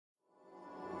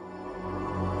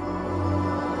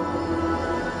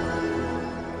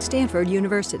Stanford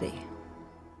University.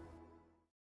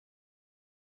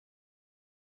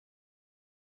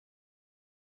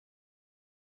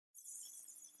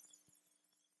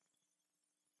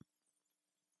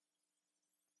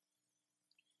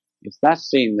 It's thus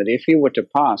seen that if you were to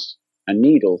pass a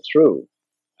needle through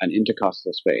an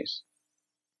intercostal space,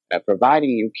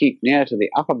 providing you keep near to the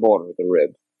upper border of the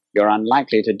rib, you're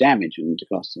unlikely to damage an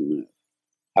intercostal nerve.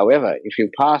 However, if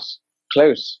you pass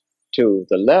close to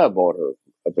the lower border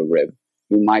of the rib,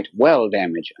 you might well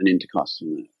damage an intercostal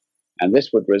nerve. And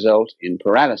this would result in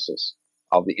paralysis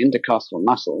of the intercostal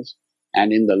muscles,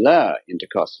 and in the lower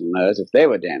intercostal nerves, if they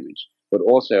were damaged, would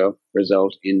also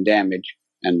result in damage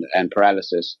and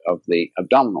paralysis of the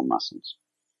abdominal muscles.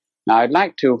 Now, I'd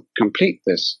like to complete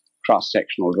this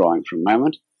cross-sectional drawing for a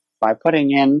moment by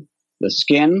putting in the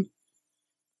skin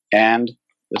and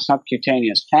the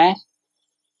subcutaneous fat,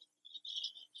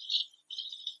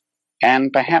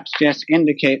 and perhaps just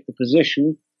indicate the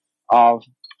position of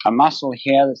a muscle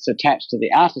here that's attached to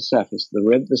the outer surface of the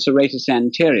rib, the serratus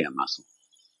anterior muscle.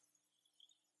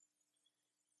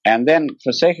 And then,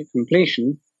 for sake of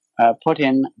completion, put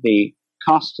in the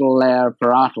costal layer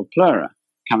parietal pleura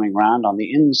coming round on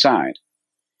the inside.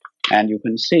 And you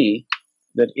can see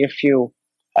that if you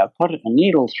put a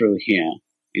needle through here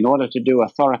in order to do a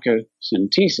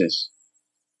thoracocentesis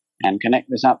and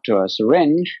connect this up to a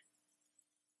syringe,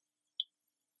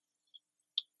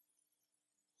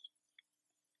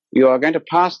 you are going to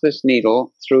pass this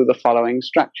needle through the following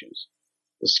structures: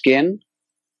 the skin,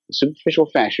 the superficial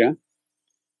fascia,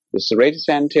 the serratus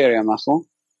anterior muscle,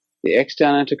 the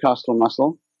external intercostal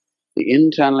muscle, the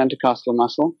internal intercostal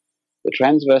muscle, the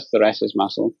transverse thoracic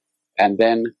muscle, and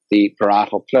then the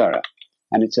parietal pleura.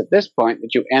 And it's at this point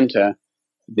that you enter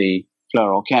the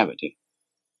pleural cavity.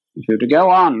 If you were to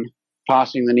go on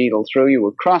passing the needle through, you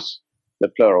would cross the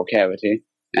pleural cavity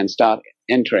and start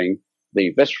entering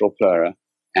the visceral pleura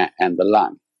and the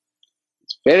lung.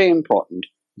 It's very important,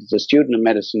 as a student of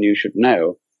medicine, you should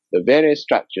know the various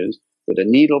structures that a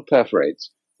needle perforates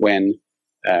when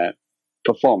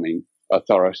performing a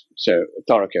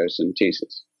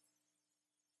thoracocentesis.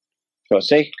 For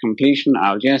sake of completion,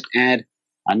 I'll just add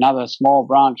another small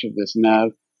branch of this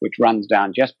nerve which runs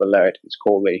down just below it. It's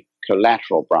called the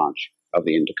collateral branch of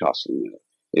the intercostal nerve.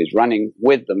 It is running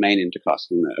with the main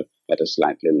intercostal nerve at a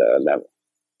slightly lower level.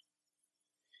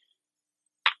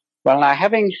 Well, now,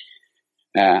 having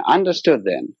understood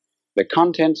then the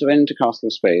contents of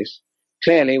intercostal space,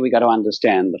 clearly we've got to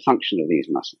understand the function of these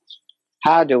muscles.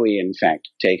 How do we, in fact,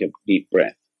 take a deep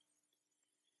breath?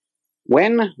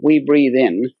 When we breathe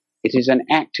in, it is an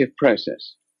active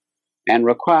process and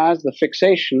requires the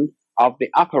fixation of the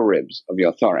upper ribs of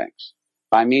your thorax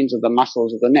by means of the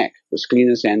muscles of the neck, the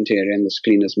scalenus anterior and the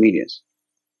scalenus medius.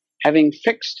 Having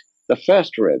fixed the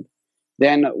first rib,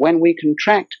 then when we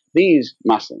contract these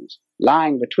muscles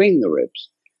lying between the ribs,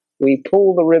 we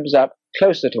pull the ribs up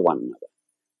closer to one another,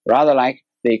 rather like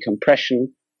the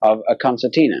compression of a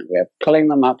concertina. We're pulling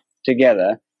them up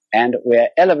together and we're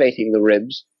elevating the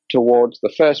ribs towards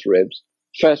the first rib,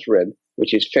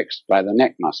 which is fixed by the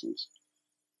neck muscles.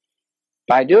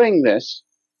 By doing this,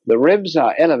 the ribs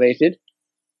are elevated,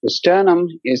 the sternum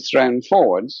is thrown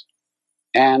forwards,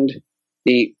 and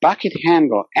the bucket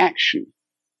handle action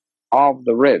of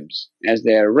the ribs as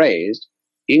they're raised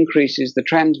increases the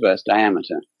transverse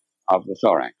diameter of the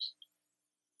thorax.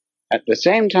 At the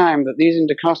same time that these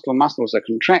intercostal muscles are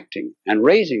contracting and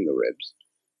raising the ribs,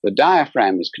 the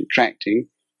diaphragm is contracting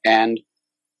and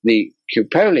the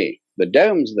cupolae, the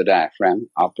domes of the diaphragm,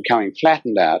 are becoming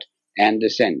flattened out and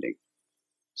descending,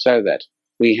 so that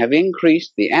we have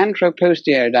increased the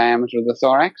anteroposterior diameter of the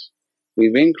thorax,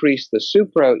 we've increased the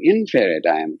supro-inferior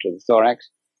diameter of the thorax,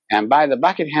 and by the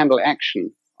bucket handle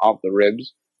action of the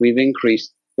ribs, we've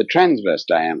increased the transverse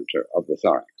diameter of the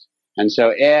thorax. And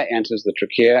so air enters the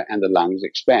trachea and the lungs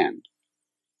expand.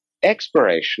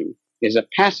 Expiration is a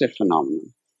passive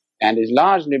phenomenon and is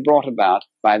largely brought about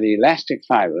by the elastic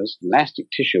fibers, elastic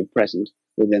tissue present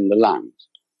within the lungs.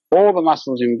 All the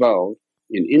muscles involved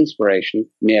in inspiration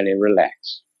merely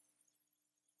relax.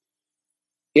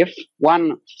 If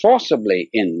one forcibly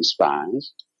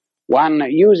inspires, one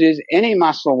uses any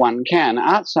muscle one can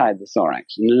outside the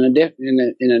thorax in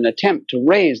an attempt to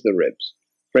raise the ribs.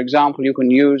 For example, you can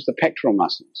use the pectoral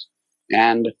muscles,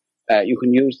 and you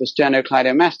can use the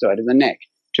sternocleidomastoid in the neck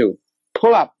to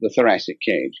pull up the thoracic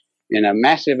cage in a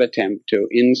massive attempt to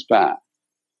inspire.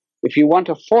 If you want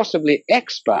to forcibly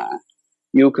expire,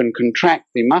 you can contract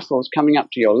the muscles coming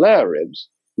up to your lower ribs,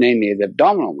 namely the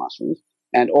abdominal muscles,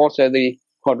 and also the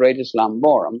quadratus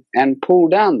lumborum, and pull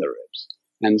down the ribs,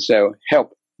 and so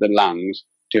help the lungs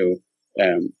to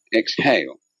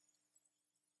exhale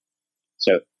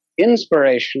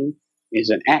inspiration is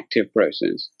an active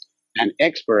process, and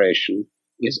expiration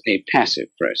is a passive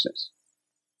process.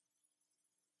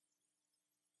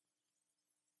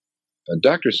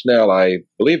 Dr. Snell, I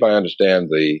believe I understand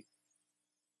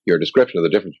your description of the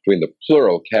difference between the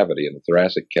pleural cavity and the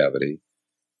thoracic cavity,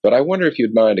 but I wonder if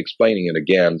you'd mind explaining it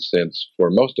again, since for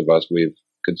most of us we've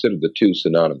considered the two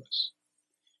synonymous.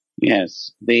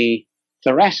 Yes, the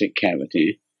thoracic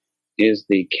cavity is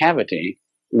the cavity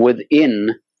within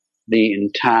the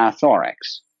entire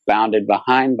thorax, bounded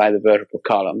behind by the vertebral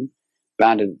column,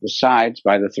 bounded at the sides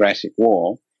by the thoracic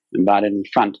wall, and bounded in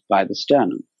front by the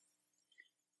sternum.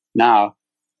 Now,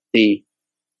 the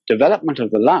development of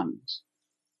the lungs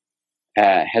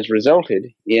has resulted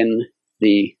in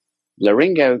the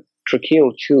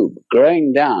laryngotracheal tube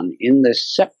growing down in this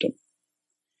septum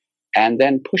and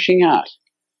then pushing out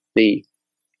the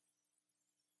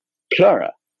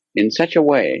pleura in such a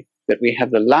way that we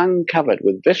have the lung covered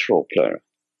with visceral pleura,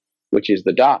 which is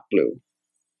the dark blue,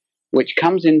 which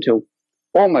comes into,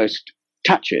 almost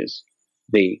touches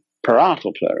the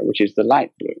parietal pleura, which is the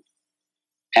light blue.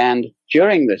 And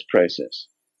during this process,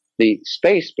 the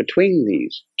space between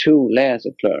these two layers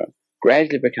of pleura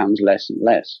gradually becomes less and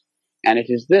less. And it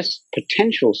is this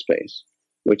potential space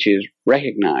which is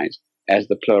recognized as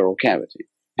the pleural cavity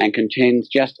and contains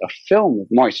just a film of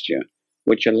moisture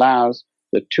which allows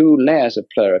the two layers of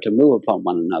pleura to move upon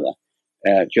one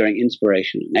another during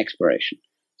inspiration and expiration.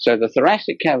 So the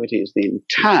thoracic cavity is the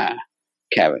entire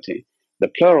cavity.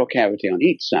 The pleural cavity on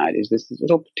each side is this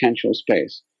little potential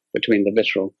space between the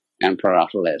visceral and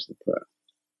parietal layers of the pleura.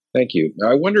 Thank you.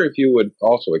 Now, I wonder if you would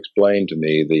also explain to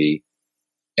me the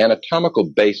anatomical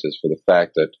basis for the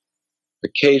fact that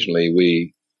occasionally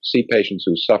we see patients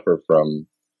who suffer from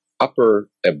upper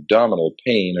abdominal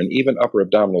pain and even upper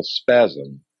abdominal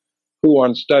spasm, who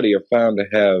on study are found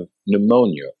to have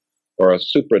pneumonia or a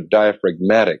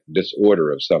supradiaphragmatic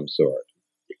disorder of some sort.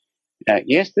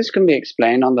 Yes, this can be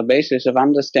explained on the basis of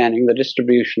understanding the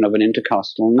distribution of an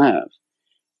intercostal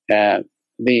nerve.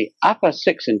 The upper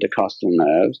 6 intercostal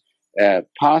nerves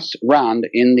pass round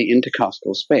in the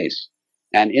intercostal space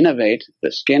and innervate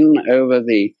the skin over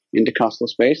the intercostal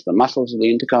space, the muscles of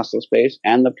the intercostal space,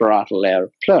 and the parietal layer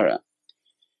of pleura.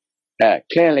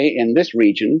 Clearly, in this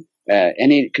region,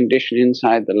 any condition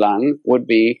inside the lung would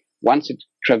be, once it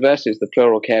traverses the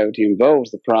pleural cavity,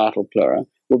 involves the parietal pleura,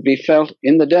 would be felt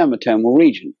in the dermatomal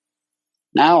region.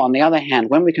 Now, on the other hand,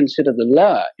 when we consider the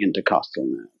lower intercostal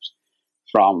nerves,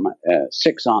 from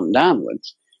 6 on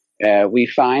downwards, we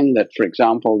find that, for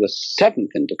example, the 7th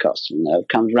intercostal nerve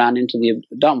comes round into the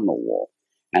abdominal wall,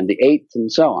 and the 8th,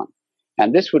 and so on.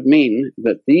 And this would mean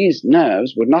that these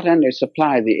nerves would not only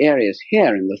supply the areas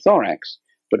here in the thorax,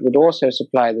 but would also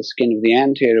supply the skin of the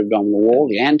anterior abdominal wall,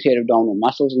 the anterior abdominal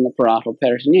muscles, and the parietal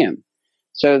peritoneum.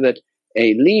 So that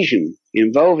a lesion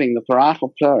involving the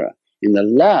parietal pleura in the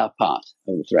lower part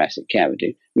of the thoracic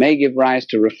cavity may give rise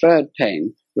to referred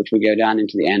pain, which would go down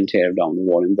into the anterior abdominal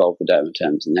wall, involve the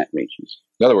dermatomes in that region.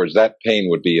 In other words, that pain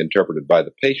would be interpreted by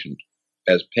the patient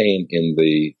as pain in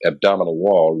the abdominal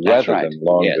wall rather than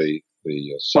along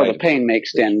the side. So the pain may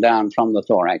extend down from the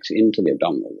thorax into the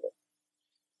abdominal wall.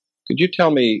 Could you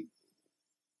tell me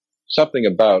something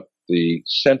about the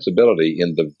sensibility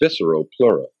in the visceral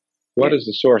pleura? What is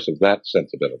the source of that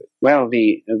sensibility? Well,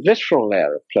 the visceral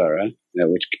layer of pleura,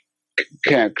 which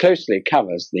closely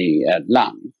covers the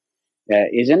lung,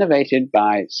 is innervated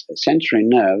by sensory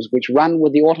nerves which run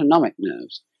with the autonomic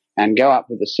nerves and go up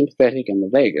with the sympathetic and the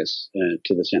vagus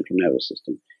to the central nervous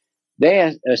system. They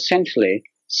are essentially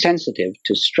sensitive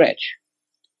to stretch,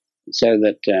 so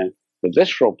that the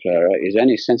visceral pleura is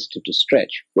only sensitive to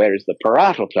stretch, whereas the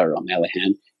parietal pleura, on the other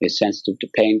hand, is sensitive to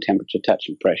pain, temperature, touch,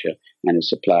 and pressure, and is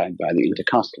supplied by the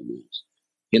intercostal nerves.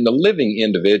 In the living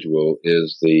individual,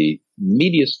 is the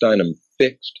mediastinum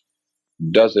fixed?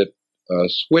 Does it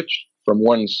switch from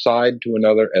one side to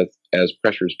another as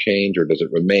pressures change, or does it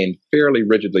remain fairly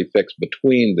rigidly fixed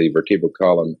between the vertebral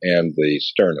column and the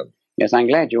sternum? Yes, I'm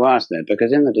glad you asked that,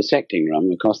 because in the dissecting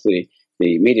room, of course, the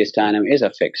mediastinum is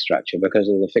a fixed structure because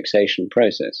of the fixation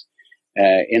process.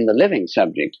 In the living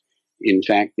subject, in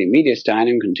fact, the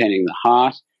mediastinum containing the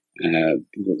heart,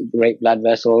 great blood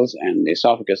vessels, and the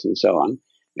esophagus, and so on,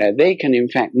 they can in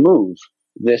fact move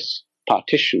this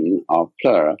partition of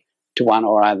pleura to one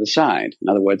or either side. In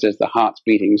other words, as the heart's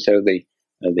beating, so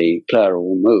the pleura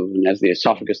will move, and as the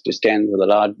esophagus distends with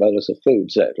a large bolus of food,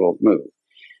 so it will move.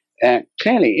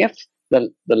 Clearly, if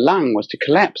the lung was to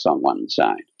collapse on one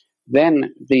side,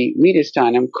 then the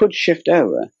mediastinum could shift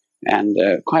over, and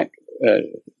quite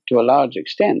to a large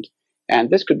extent, And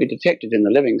this could be detected in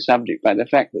the living subject by the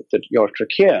fact that your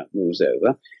trachea moves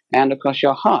over, and of course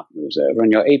your heart moves over,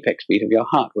 and your apex beat of your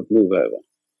heart would move over.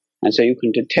 And so you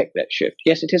can detect that shift.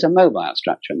 Yes, it is a mobile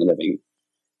structure in the living.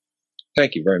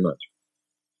 Thank you very much.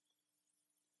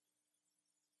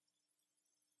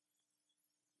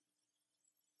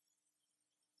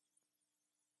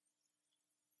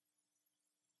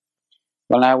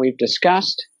 Well, now we've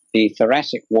discussed the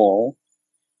thoracic wall,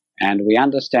 and we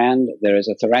understand that there is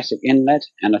a thoracic inlet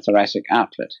and a thoracic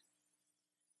outlet.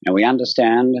 And we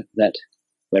understand that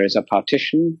there is a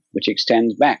partition which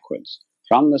extends backwards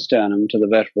from the sternum to the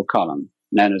vertebral column,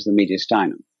 known as the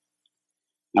mediastinum.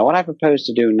 Now, what I propose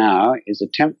to do now is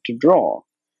attempt to draw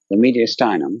the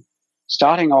mediastinum,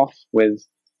 starting off with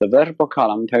the vertebral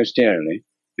column posteriorly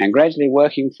and gradually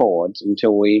working forwards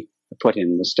until we put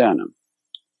in the sternum.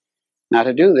 Now,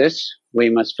 to do this, we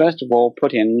must first of all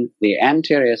put in the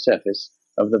anterior surface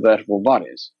of the vertebral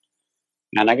bodies.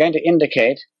 And I'm going to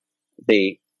indicate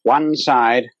the one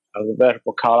side of the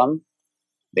vertebral column,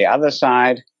 the other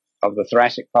side of the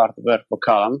thoracic part of the vertebral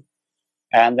column,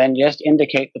 and then just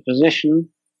indicate the position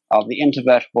of the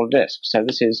intervertebral disc. So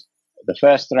this is the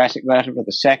first thoracic vertebra,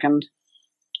 the second,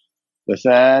 the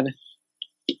third,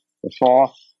 the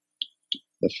fourth,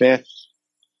 the fifth,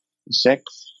 the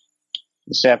sixth,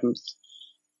 the seventh,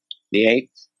 the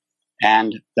eighth,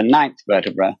 and the ninth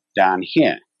vertebra down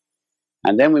here.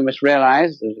 And then we must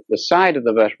realize that the side of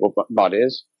the vertebral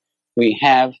bodies, we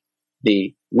have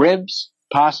the ribs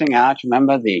passing out.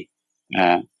 Remember the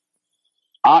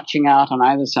arching out on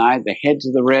either side, the heads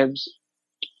of the ribs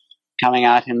coming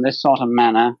out in this sort of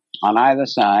manner on either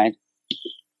side.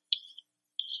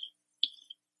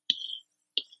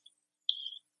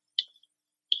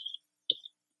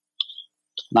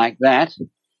 Like that.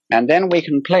 And then we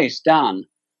can place down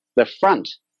the front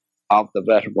of the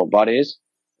vertebral bodies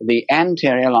the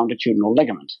anterior longitudinal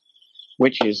ligament,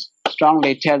 which is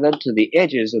strongly tethered to the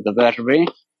edges of the vertebrae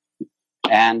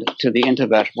and to the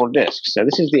intervertebral disc. So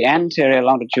this is the anterior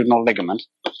longitudinal ligament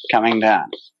coming down.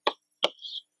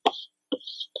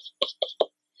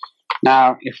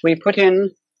 Now, if we put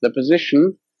in the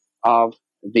position of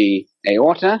the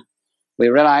aorta, we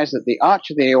realize that the arch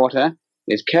of the aorta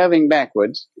is curving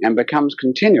backwards and becomes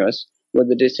continuous with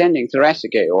the descending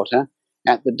thoracic aorta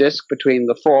at the disc between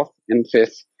the fourth and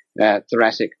fifth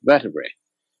thoracic vertebrae.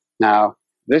 Now,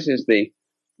 this is the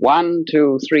 1,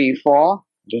 2, 3, 4,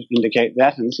 just indicate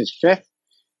that, and this is fifth.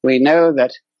 We know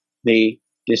that the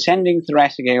descending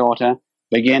thoracic aorta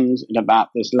begins at about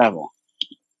this level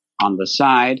on the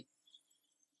side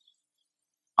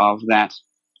of that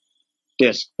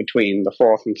disc between the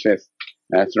fourth and fifth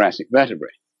thoracic vertebrae.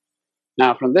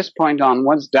 Now, from this point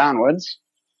onwards, downwards,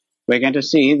 we're going to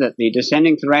see that the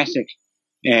descending thoracic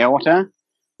aorta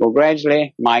will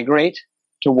gradually migrate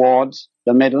towards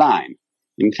the midline.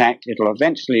 In fact, it will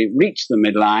eventually reach the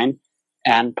midline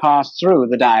and pass through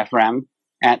the diaphragm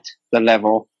at the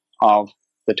level of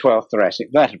the 12th thoracic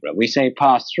vertebra. We say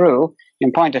pass through.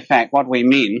 In point of fact, what we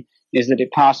mean is that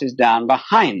it passes down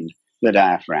behind the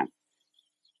diaphragm.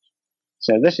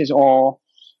 So this is all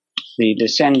the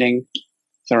descending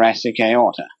thoracic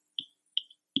aorta,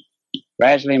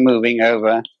 gradually moving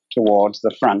over towards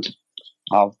the front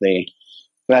of the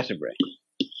vertebrae.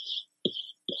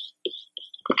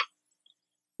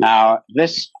 Now,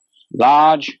 this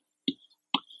large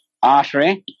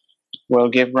artery will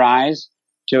give rise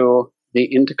to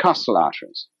the intercostal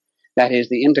arteries. That is,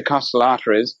 the intercostal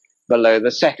arteries below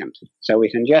the second. So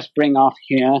we can just bring off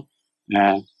here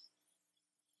the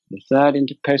third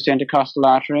posterior intercostal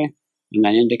artery, and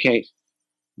then indicate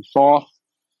the fourth,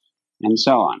 and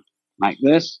so on, like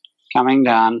this, coming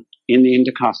down in the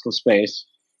intercostal space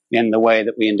in the way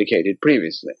that we indicated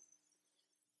previously.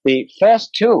 The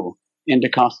first two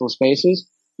intercostal spaces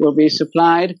will be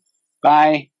supplied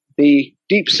by the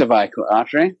deep cervical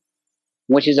artery,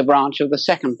 which is a branch of the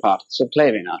second part of the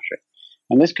subclavian artery.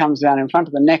 And this comes down in front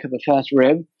of the neck of the first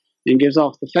rib and gives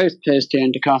off the first posterior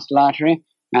intercostal artery,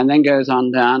 and then goes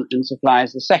on down and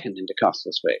supplies the second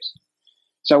intercostal space.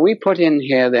 So we put in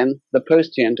here then the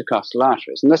posterior intercostal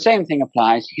arteries. And the same thing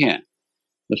applies here.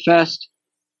 The first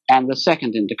and the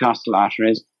second intercostal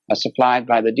arteries are supplied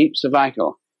by the deep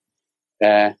cervical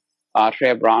artery,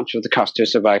 a branch of the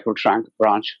costocervical trunk,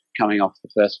 branch coming off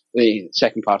the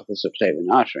second part of the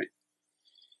subclavian artery.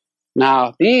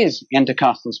 Now, these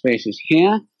intercostal spaces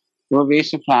here will be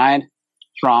supplied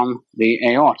from the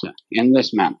aorta in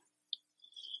this manner,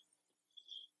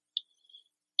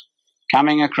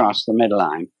 coming across the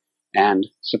midline and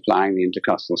supplying the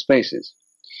intercostal spaces.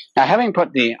 Now, having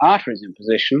put the arteries in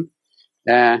position,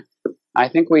 I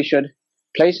think we should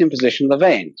place in position the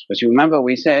veins, because you remember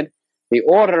we said the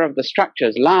order of the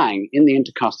structures lying in the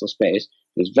intercostal space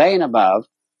is vein above,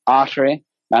 artery,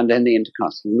 and then the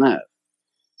intercostal nerve.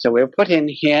 So we'll put in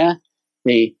here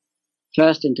the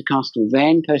first intercostal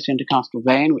vein, post-intercostal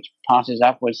vein, which passes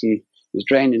upwards and is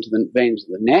drained into the veins of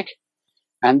the neck.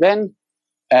 And then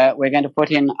we're going to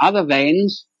put in other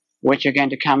veins which are going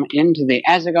to come into the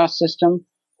azygos system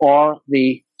or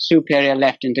the superior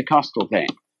left intercostal vein,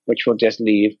 which we'll just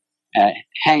leave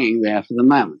hanging there for the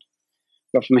moment.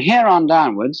 But from here on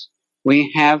downwards,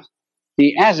 we have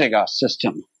the azygos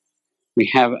system. We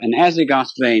have an azygos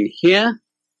vein here,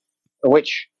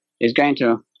 which is going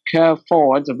to curve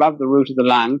forwards above the root of the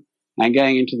lung and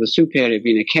going into the superior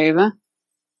vena cava.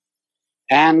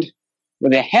 And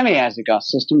with a hemiazygos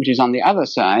system, which is on the other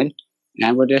side,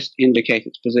 and we'll just indicate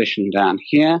its position down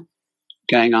here,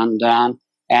 going on down,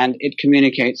 and it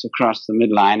communicates across the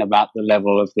midline about the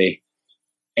level of the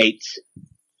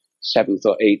 7th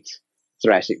or 8th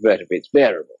thoracic vertebrae. It's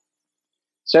bearable.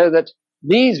 So that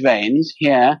these veins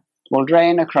here will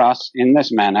drain across in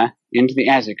this manner into the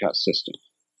azygos system.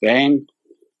 Vein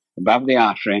above the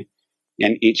artery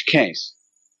in each case.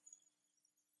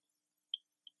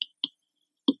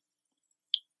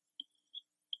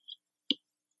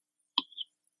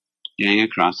 Going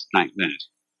across like that,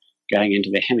 going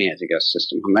into the hemiazygos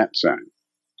system on that side.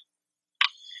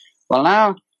 Well,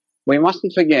 now, we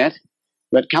mustn't forget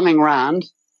that coming round,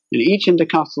 in each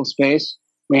intercostal space,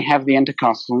 we have the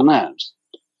intercostal nerves.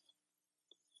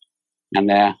 And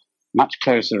they're much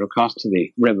closer, of course, to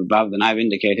the rib above than I've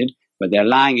indicated, but they're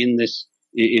lying in this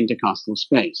intercostal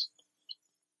space,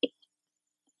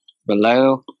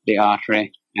 below the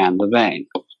artery and the vein.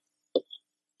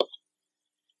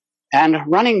 And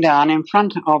running down in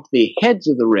front of the heads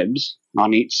of the ribs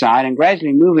on each side and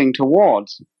gradually moving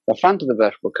towards the front of the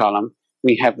vertebral column,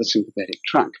 we have the sympathetic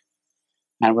trunk.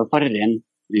 And we'll put it in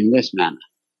this manner.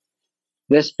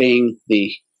 This being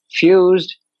the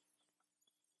fused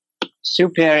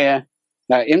inferior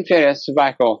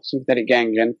cervical sympathetic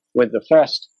ganglion with the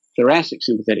first thoracic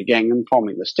sympathetic ganglion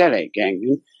forming the stellate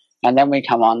ganglion, and then we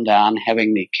come on down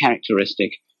having the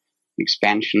characteristic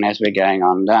expansion as we're going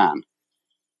on down.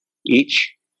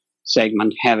 Each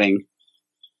segment having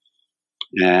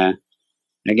a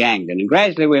ganglion. And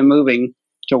gradually we're moving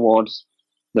towards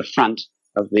the front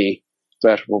of the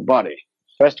vertebral body.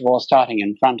 First of all, starting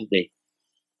in front of the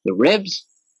ribs,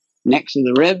 next to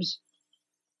the ribs,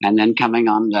 and then coming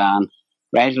on down,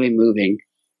 gradually moving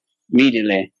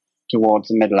medially towards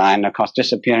the midline, of course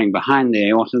disappearing behind the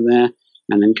aorta there,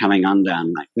 and then coming on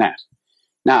down like that.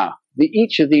 Now,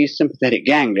 each of these sympathetic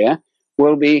ganglia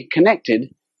will be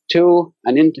connected to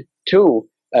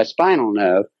a spinal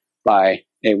nerve by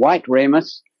a white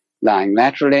ramus lying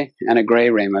laterally and a grey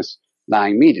ramus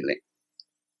lying medially.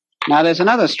 Now there's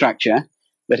another structure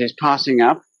that is passing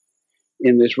up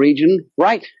in this region,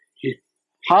 right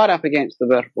hard up against the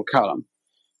vertebral column,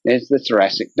 is the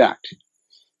thoracic duct.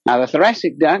 Now the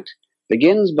thoracic duct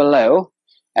begins below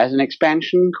as an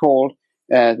expansion called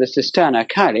the cisterna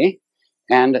chyli,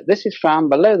 and this is found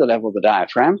below the level of the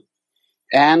diaphragm,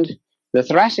 and the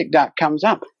thoracic duct comes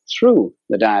up through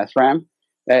the diaphragm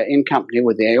in company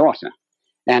with the aorta.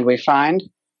 And we find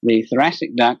the thoracic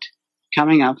duct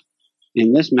coming up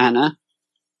in this manner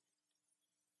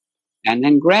and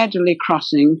then gradually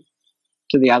crossing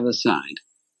to the other side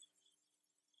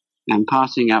and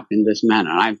passing up in this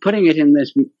manner. I'm putting it in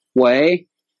this way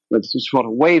with this sort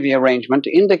of wavy arrangement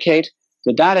to indicate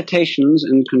the dilatations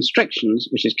and constrictions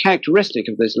which is characteristic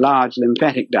of this large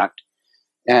lymphatic duct.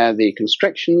 The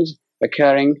constrictions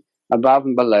occurring above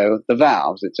and below the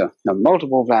valves. It's a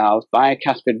multiple valves,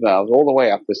 bicuspid valves, all the way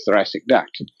up this thoracic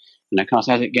duct. And of course,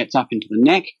 as it gets up into the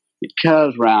neck, it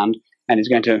curves round and is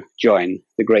going to join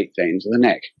the great veins of the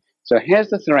neck. So here's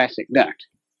the thoracic duct.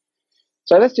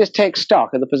 So let's just take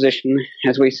stock of the position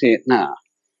as we see it now.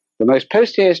 The most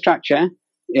posterior structure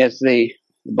is the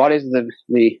bodies of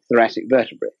the thoracic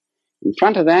vertebrae. In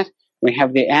front of that, we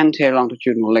have the anterior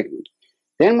longitudinal ligament.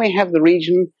 Then we have the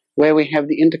region where we have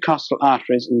the intercostal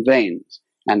arteries and veins,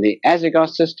 and the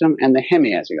azygos system and the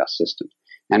hemiazygos system.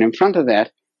 And in front of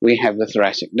that, we have the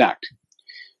thoracic duct.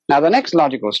 Now, the next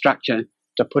logical structure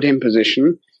to put in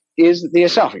position is the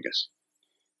esophagus.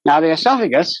 Now, the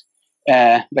esophagus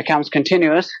becomes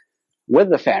continuous with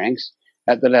the pharynx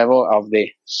at the level of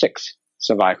the 6th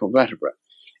cervical vertebra.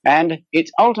 And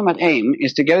its ultimate aim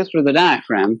is to go through the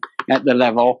diaphragm at the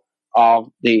level of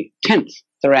the 10th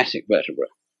thoracic vertebra.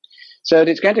 So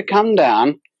it's going to come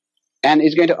down and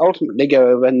is going to ultimately go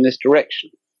over in this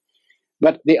direction.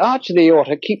 But the arch of the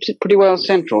aorta keeps it pretty well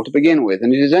central to begin with,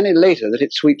 and it is only later that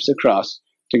it sweeps across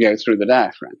to go through the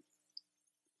diaphragm.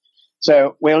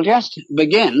 So we'll just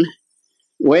begin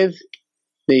with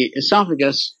the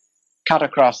esophagus cut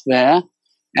across there,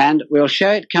 and we'll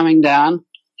show it coming down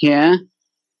here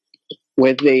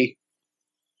with the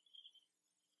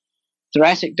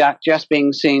thoracic duct just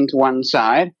being seen to one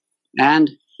side, and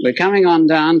we're coming on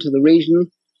down to the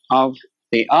region of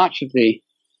the arch of the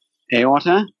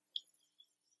aorta,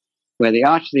 where the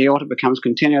arch of the aorta becomes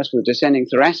continuous with the descending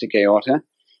thoracic aorta,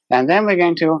 and then we're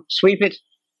going to sweep it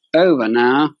over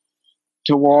now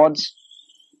towards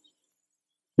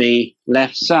the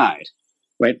left side,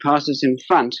 where it passes in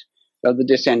front of the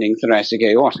descending thoracic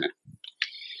aorta.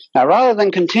 Now, rather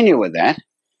than continue with that,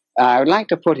 I would like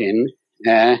to put in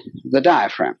the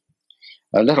diaphragm,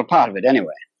 a little part of it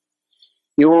anyway.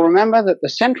 You will remember that the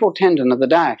central tendon of the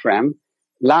diaphragm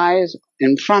lies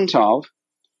in front of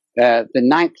the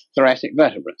 9th thoracic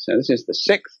vertebra. So this is the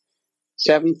 6th,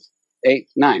 7th, 8th,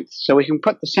 9th. So we can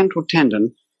put the central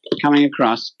tendon coming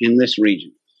across in this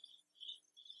region.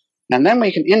 And then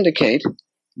we can indicate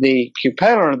the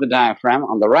cupola of the diaphragm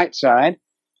on the right side,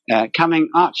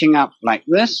 arching up like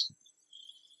this,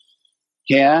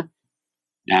 here,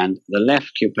 and the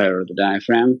left cupola of the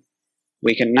diaphragm.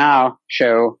 We can now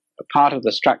show a part of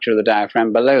the structure of the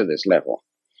diaphragm below this level.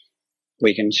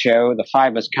 We can show the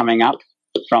fibers coming up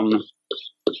from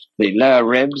the lower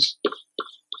ribs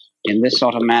in this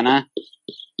sort of manner,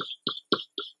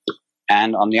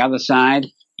 and on the other side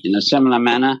in a similar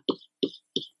manner.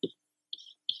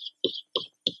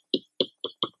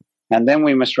 And then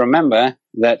we must remember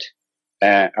that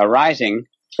arising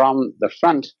from the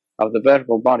front of the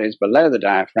vertebral bodies below the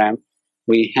diaphragm,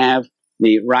 we have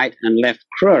the right and left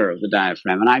crura of the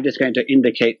diaphragm. And I'm just going to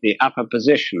indicate the upper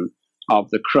position of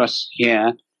the crus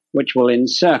here, which will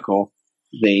encircle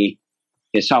the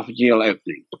esophageal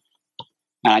opening.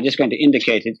 And I'm just going to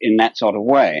indicate it in that sort of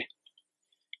way,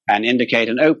 and indicate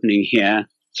an opening here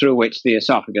through which the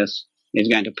esophagus is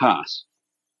going to pass.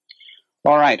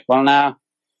 All right, well now,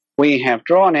 we have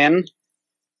drawn in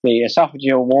the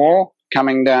esophageal wall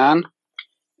coming down,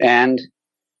 and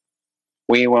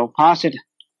we will pass it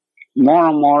more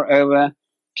and more over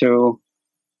to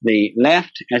the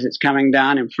left as it's coming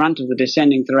down in front of the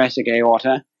descending thoracic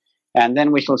aorta, and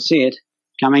then we shall see it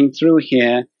coming through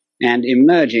here and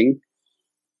emerging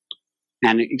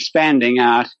and expanding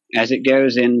out as it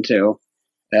goes into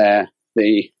the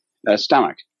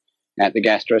stomach at the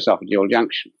gastroesophageal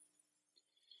junction.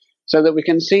 So that we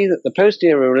can see that the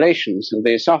posterior relations of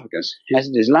the esophagus, as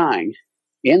it is lying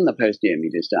in the posterior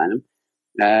mediastinum,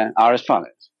 are as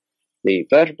follows. The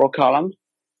vertebral column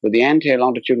with the anterior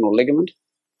longitudinal ligament.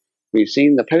 We've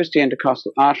seen the posterior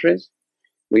intercostal arteries.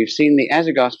 We've seen the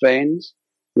azygos veins.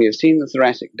 We have seen the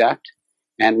thoracic duct.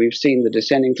 And we've seen the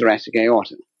descending thoracic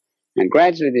aorta. And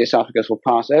gradually the esophagus will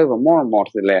pass over more and more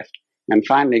to the left and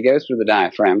finally go through the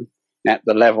diaphragm at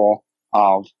the level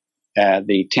of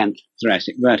the 10th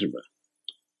thoracic vertebra.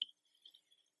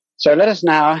 So let us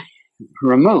now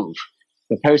remove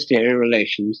the posterior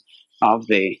relations of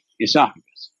the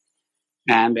esophagus.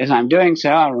 And as I'm doing so,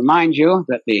 I'll remind you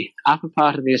that the upper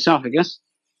part of the esophagus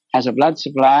has a blood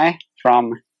supply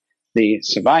from the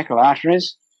cervical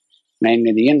arteries,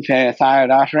 namely the inferior thyroid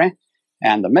artery,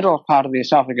 and the middle part of the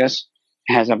esophagus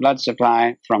has a blood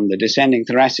supply from the descending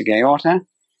thoracic aorta,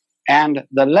 and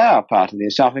the lower part of the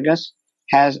esophagus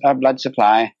has a blood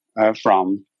supply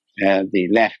from the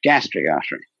left gastric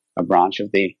artery, a branch of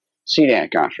the celiac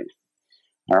artery.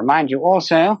 I remind you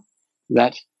also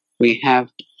that we have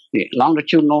the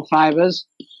longitudinal fibers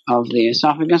of the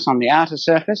esophagus on the outer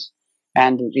surface,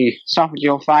 and the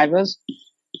esophageal fibers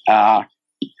are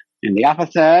in the upper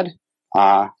third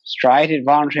are striated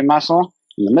voluntary muscle.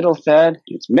 In the middle third,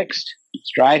 it's mixed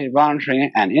striated voluntary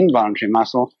and involuntary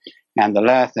muscle, and the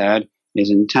lower third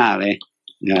is entirely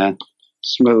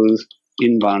smooth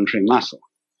involuntary muscle.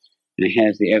 And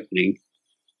here's the opening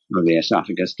of the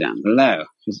esophagus down below,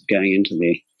 is going into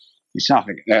the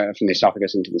esophagus, from the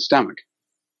esophagus into the stomach.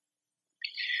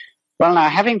 Well, now,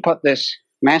 having put this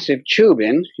massive tube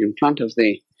in front of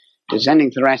the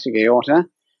descending thoracic aorta,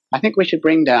 I think we should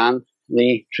bring down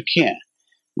the trachea.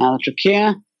 Now, the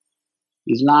trachea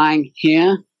is lying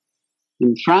here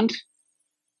in front,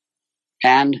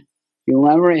 and you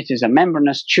remember it is a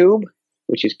membranous tube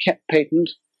which is kept patent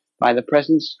by the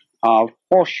presence of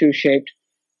horseshoe-shaped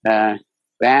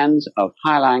bands of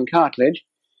hyaline cartilage,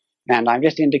 and I'm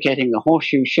just indicating the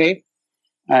horseshoe shape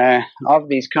of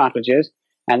these cartilages,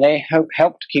 and they help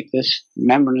to keep this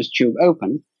membranous tube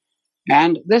open.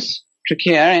 And this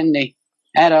trachea in the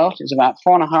adult is about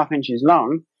 4.5 inches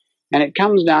long, and it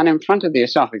comes down in front of the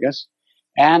esophagus,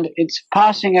 and it's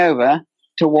passing over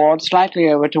slightly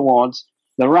over towards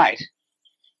the right.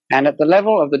 And at the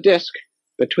level of the disc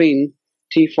between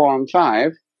T4 and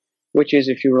 5, which is,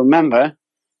 if you remember,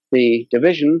 the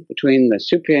division between the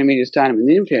superior mediastinum and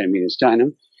the inferior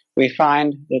mediastinum, we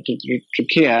find that the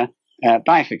trachea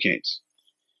bifurcates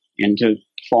to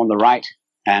form the right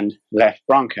and left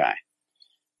bronchi.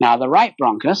 Now, the right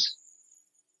bronchus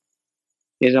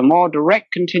is a more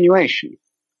direct continuation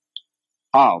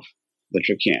of the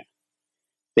trachea.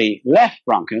 The left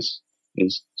bronchus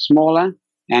is smaller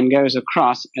and goes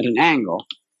across at an angle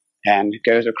and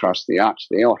goes across the arch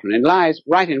of the aorta, and it lies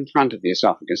right in front of the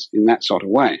esophagus in that sort of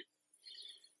way.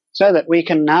 So that we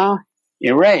can now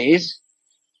erase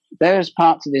those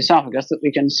parts of the esophagus that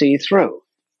we can see through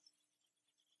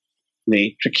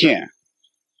the trachea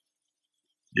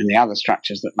and the other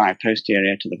structures that lie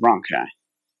posterior to the bronchi.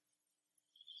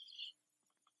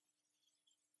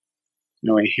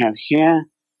 Now we have here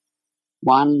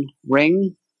one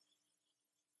ring,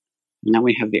 and then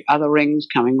we have the other rings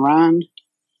coming round,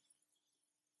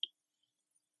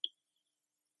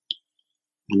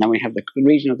 and then we have the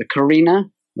region of the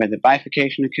carina where the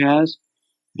bifurcation occurs,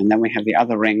 and then we have the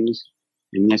other rings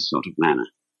in this sort of manner.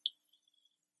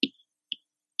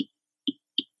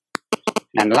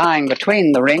 And lying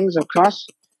between the rings, of course,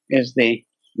 is the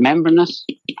membranous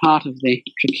part of the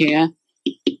trachea,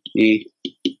 the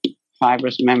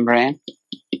fibrous membrane,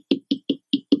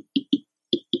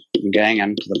 going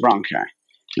into the bronchi.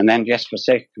 And then, just for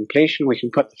sake of completion, we can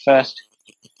put the first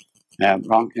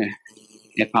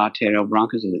eparterial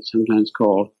bronchus, as it's sometimes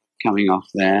called, coming off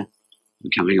there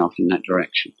and coming off in that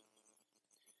direction.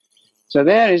 So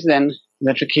there is then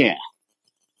the trachea.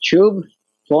 Tube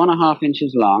 4.5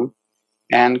 inches long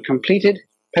and completed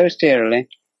posteriorly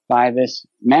by this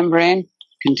membrane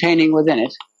containing within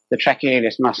it the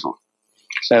trachealis muscle.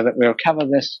 So that we'll cover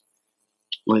this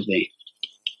with the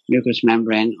mucous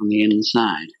membrane on the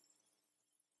inside.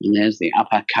 And there's the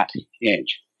upper cut edge.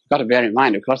 You've got to bear in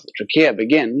mind, of course, the trachea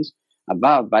begins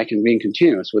above by being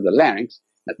continuous with the larynx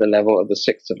at the level of the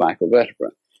 6th cervical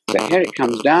vertebra. So here it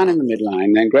comes down in the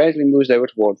midline, then gradually moves over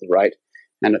towards the right,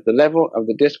 and at the level of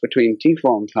the disc between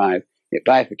T4 and 5, it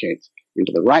bifurcates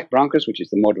into the right bronchus, which is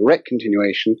the more direct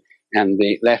continuation, and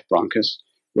the left bronchus,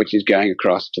 which is going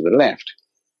across to the left.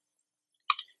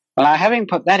 Well, now, having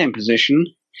put that in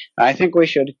position, I think we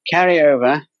should carry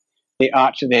over the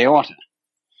arch of the aorta.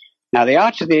 Now, the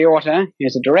arch of the aorta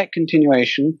is a direct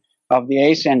continuation of the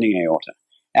ascending aorta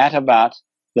at about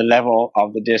the level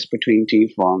of the disc between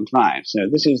T4 and 5. So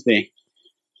this is the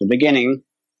beginning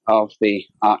of the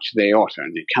arch of the aorta,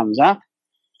 and it comes up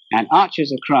and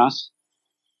arches across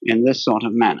in this sort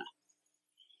of manner.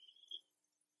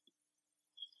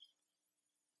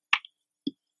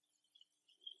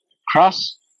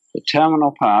 Across the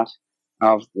terminal part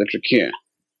of the trachea.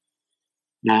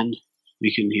 And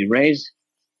we can erase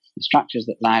the structures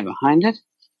that lie behind it.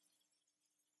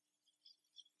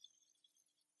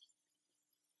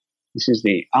 This is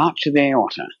the arch of the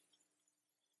aorta,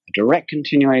 a direct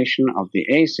continuation of the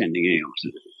ascending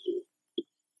aorta.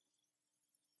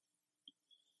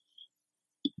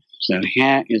 So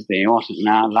here is the aorta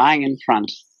now lying in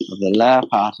front of the lower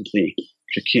part of the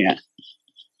trachea.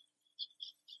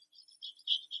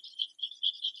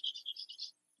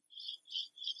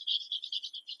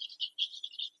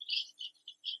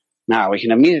 Now we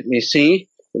can immediately see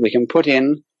that we can put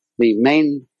in the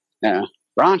main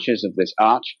branches of this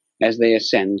arch as they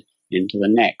ascend into the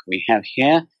neck. We have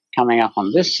here, coming up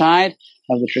on this side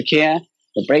of the trachea,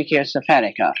 the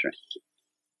brachiocephalic artery.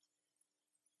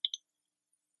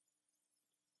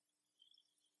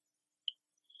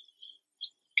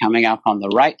 Coming up on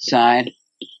the right side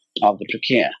of the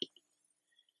trachea.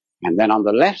 And then on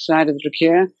the left side of the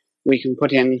trachea, we can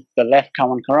put in the left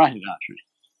common carotid artery.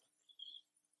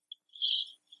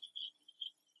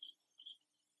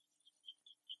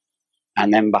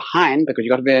 And then behind, because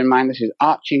you've got to bear in mind this is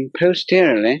arching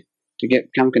posteriorly to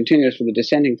become continuous with the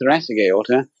descending thoracic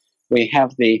aorta, we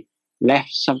have the left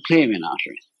subclavian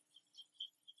artery.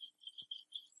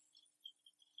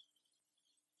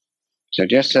 So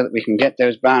just so that we can get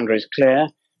those boundaries clear,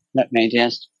 let me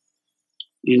just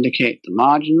indicate the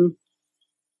margin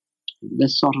in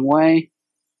this sort of way.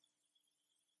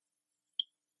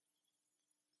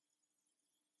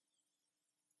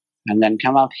 And then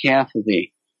come up here for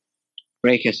the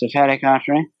brachiocephalic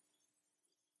artery,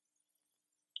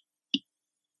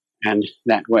 and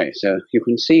that way. So you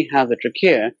can see how the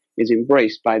trachea is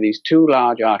embraced by these two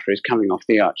large arteries coming off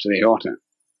the arch of the aorta.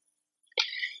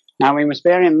 Now we must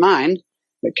bear in mind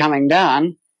that coming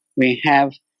down, we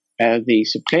have the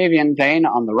subclavian vein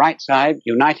on the right side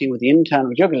uniting with the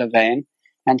internal jugular vein,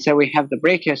 and so we have the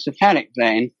brachiocephalic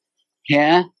vein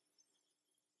here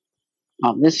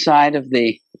on this side of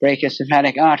the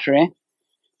brachiocephalic artery,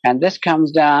 and this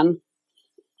comes down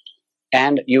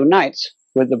and unites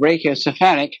with the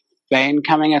brachiocephalic vein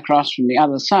coming across from the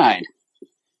other side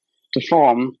to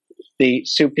form the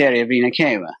superior vena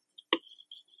cava.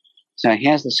 So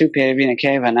here's the superior vena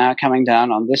cava now coming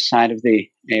down on this side of the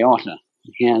aorta.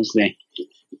 Here's the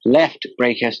left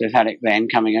brachiocephalic vein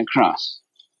coming across.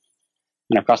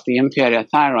 And of course the inferior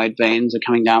thyroid veins are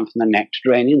coming down from the neck to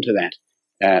drain into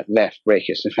that left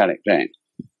brachiocephalic vein.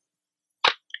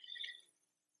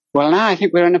 Well, now I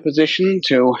think we're in a position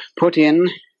to put in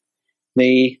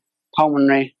the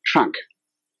pulmonary trunk.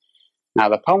 Now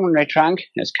the pulmonary trunk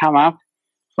has come up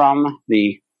from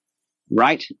the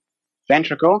right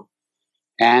ventricle,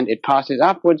 and it passes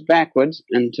upwards, backwards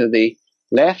into the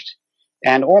left,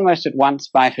 and almost at once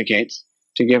bifurcates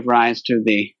to give rise to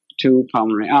the two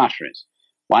pulmonary arteries,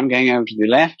 one going over to the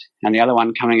left and the other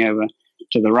one coming over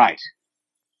to the right.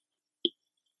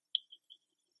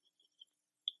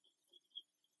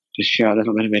 Just show a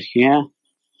little bit of it here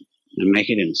and make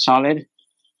it in solid.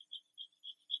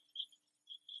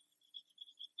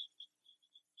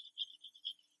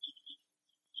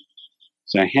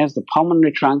 So here's the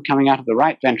pulmonary trunk coming out of the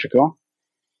right ventricle,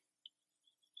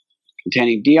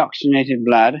 containing deoxygenated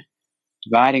blood,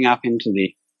 dividing up into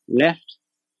the left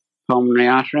pulmonary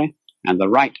artery and the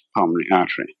right pulmonary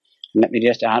artery. And let me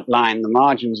just outline the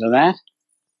margins of that.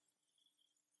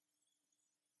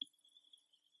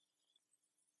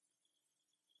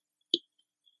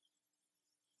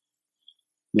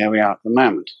 There we are at the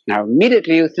moment. Now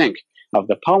immediately you think of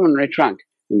the pulmonary trunk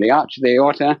and the arch of the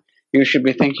aorta, you should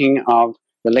be thinking of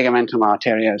the ligamentum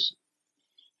arteriosum.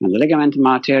 And the ligamentum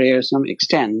arteriosum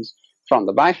extends from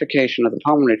the bifurcation of the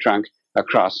pulmonary trunk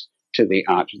across to the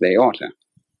arch of the aorta.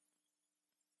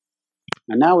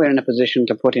 And now we're in a position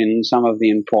to put in some of the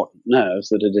important nerves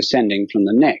that are descending from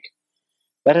the neck.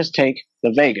 Let us take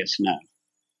the vagus nerve.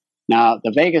 Now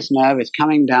the vagus nerve is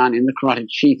coming down in the carotid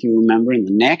sheath, you remember, in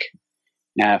the neck,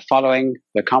 following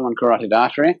the common carotid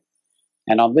artery.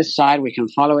 And on this side we can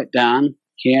follow it down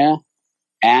here,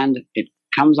 and it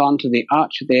comes onto the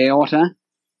arch of the aorta,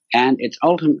 and it's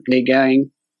ultimately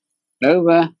going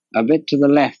over a bit to the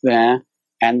left there,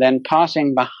 and then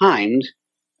passing behind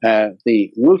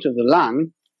the root of the lung,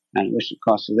 and which of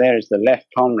course there is the left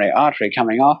pulmonary artery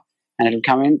coming off, and it'll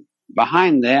come in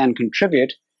behind there and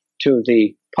contribute to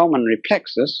the pulmonary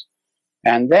plexus,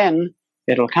 and then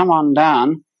it'll come on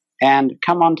down and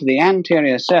come onto the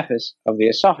anterior surface of the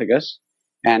esophagus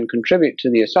and contribute to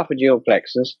the esophageal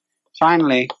plexus,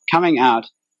 finally coming out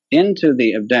into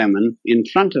the abdomen in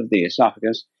front of the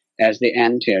esophagus as the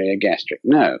anterior gastric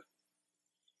nerve.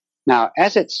 Now,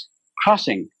 as it's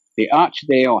crossing the arch of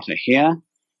the aorta here,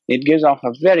 it gives off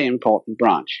a very important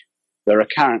branch, the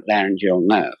recurrent laryngeal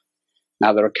nerve.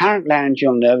 Now, the recurrent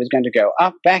laryngeal nerve is going to go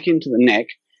up back into the neck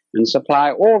and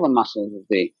supply all the muscles of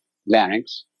the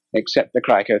larynx except the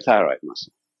cricothyroid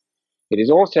muscle. It is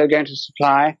also going to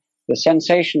supply the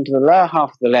sensation to the lower half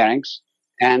of the larynx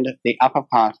and the upper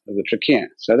part of the trachea.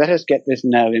 So let us get this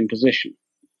nerve in position.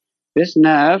 This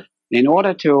nerve, in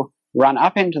order to run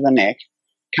up into the neck,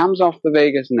 comes off the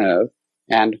vagus nerve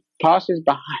and passes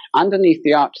underneath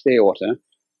the arch of the aorta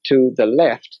to the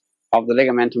left of the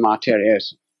ligamentum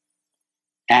arteriosum.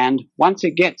 And once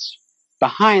it gets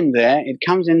behind there, it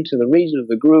comes into the region of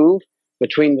the groove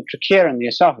between the trachea and the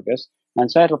esophagus,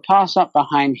 and so it'll pass up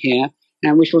behind here,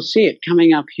 and we shall see it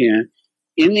coming up here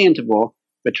in the interval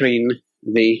between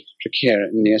the trachea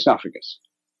and the esophagus.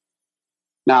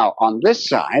 Now, on this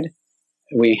side,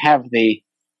 we have the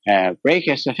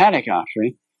brachiocephalic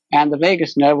artery, and the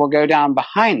vagus nerve will go down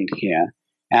behind here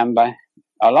and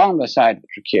along the side of the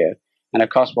trachea, and of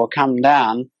course will come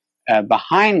down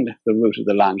behind the root of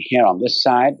the lung here on this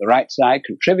side, the right side,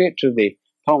 contribute to the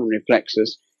pulmonary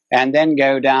plexus, and then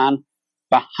go down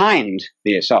behind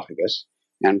the esophagus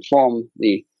and form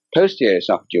the posterior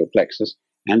esophageal plexus,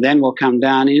 and then will come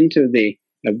down into the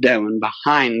abdomen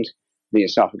behind the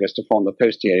esophagus to form the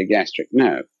posterior gastric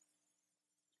nerve.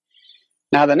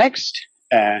 Now the next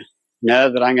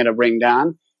nerve that I'm going to bring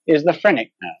down is the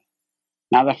phrenic nerve.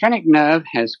 Now the phrenic nerve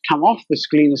has come off the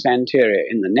scalenus anterior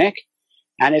in the neck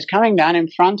and is coming down in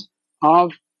front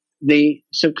of the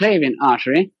subclavian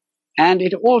artery, and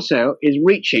it also is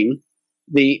reaching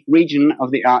the region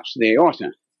of the arch of the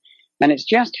aorta. And it's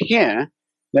just here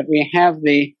that we have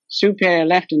the superior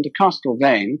left intercostal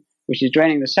vein, which is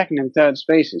draining the second and third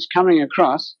spaces, coming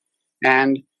across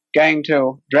and going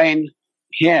to drain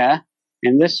here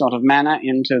in this sort of manner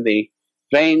into the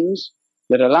veins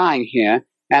that are lying here,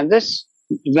 and this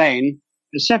vein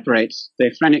separates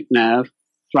the phrenic nerve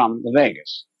from the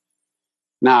vagus.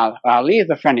 Now, I'll leave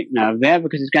the phrenic nerve there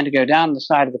because it's going to go down the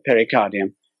side of the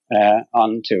pericardium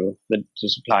to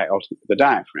supply ultimately the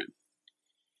diaphragm.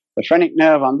 The phrenic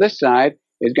nerve on this side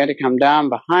is going to come down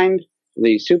behind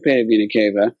the superior vena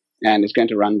cava and is going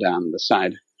to run down the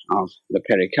side of the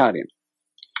pericardium.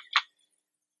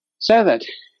 So that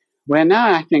we're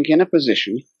now, I think, in a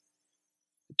position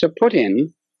to put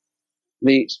in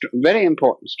the very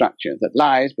important structure that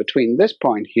lies between this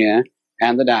point here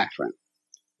and the diaphragm,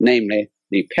 namely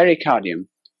the pericardium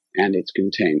and its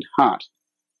contained heart.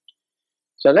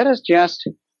 So let us just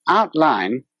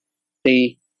outline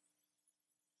the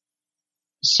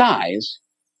size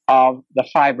of the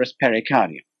fibrous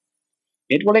pericardium.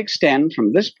 It will extend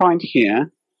from this point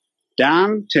here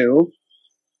down to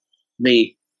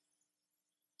the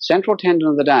central tendon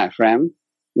of the diaphragm,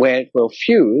 where it will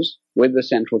fuse with the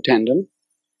central tendon.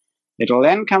 It will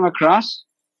then come across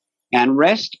and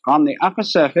rest on the upper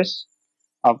surface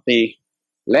of the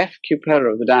left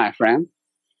cupella of the diaphragm,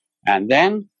 and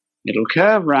then it will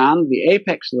curve round the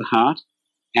apex of the heart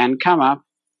and come up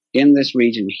in this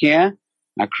region here,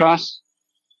 across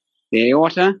the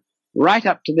aorta, right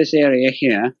up to this area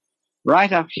here,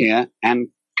 right up here, and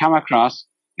come across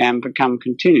and become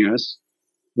continuous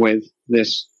with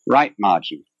this right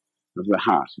margin of the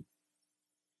heart.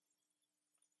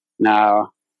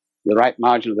 Now, the right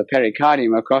margin of the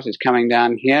pericardium, of course, is coming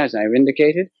down here, as I've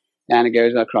indicated, and it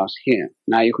goes across here.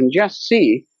 Now, you can just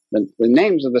see the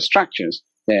names of the structures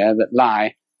there that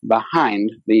lie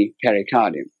behind the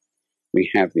pericardium.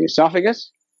 We have the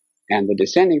esophagus and the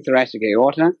descending thoracic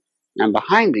aorta, and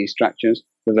behind these structures,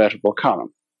 the vertebral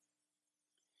column.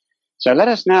 So let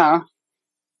us now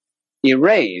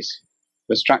erase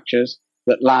the structures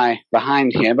that lie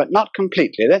behind here, but not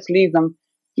completely. Let's leave them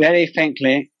very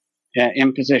faintly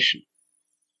in position.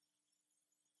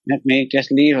 Let me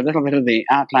just leave a little bit of the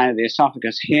outline of the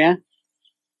esophagus here.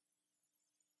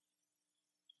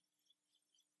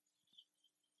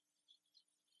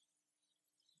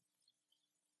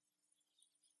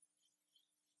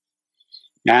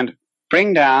 And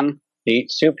bring down the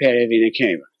superior vena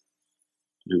cava.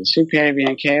 Now the superior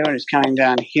vena cava is coming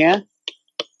down here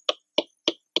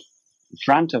in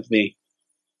front of the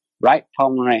right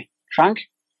pulmonary trunk,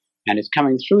 and it's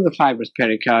coming through the fibrous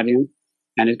pericardium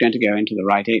and is going to go into the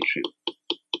right atrium.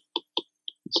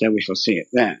 So we shall see it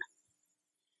there.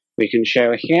 We can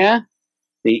show here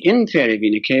the inferior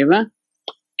vena cava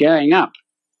going up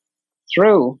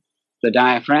through the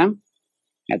diaphragm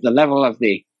at the level of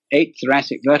the 8th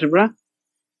thoracic vertebra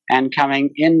and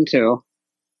coming into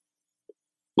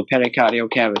the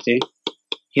pericardial cavity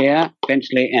here,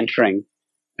 eventually entering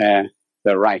the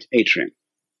right atrium.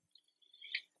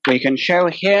 We can show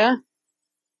here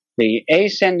the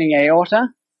ascending aorta,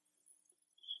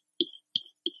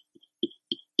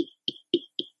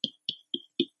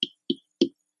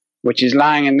 which is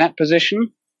lying in that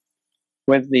position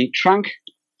with the trunk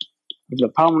of the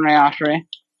pulmonary artery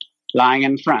lying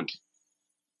in front.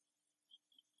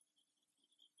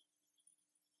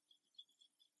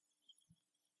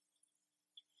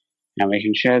 And we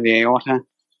can show the aorta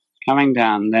coming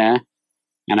down there,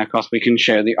 and of course we can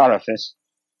show the orifice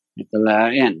at the lower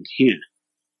end here,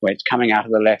 where it's coming out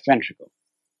of the left ventricle.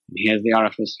 And here's the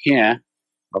orifice here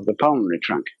of the pulmonary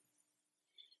trunk.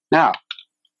 Now,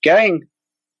 coming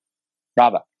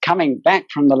back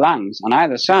from the lungs on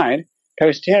either side,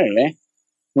 posteriorly,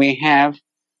 we have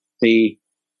the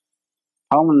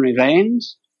pulmonary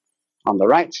veins on the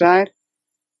right side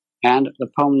and the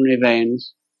pulmonary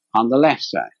veins on the left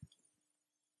side.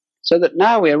 So that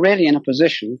now we're really in a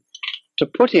position to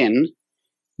put in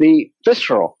the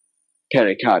visceral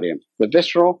pericardium, the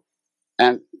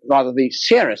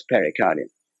serous pericardium.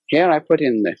 Here I put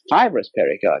in the fibrous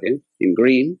pericardium in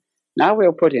green. Now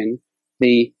we'll put in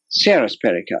the serous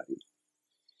pericardium.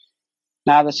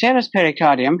 Now the serous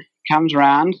pericardium comes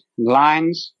round,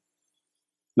 lines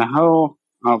the whole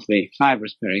of the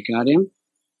fibrous pericardium,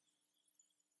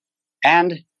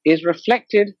 and is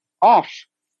reflected off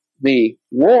the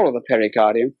wall of the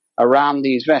pericardium around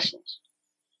these vessels.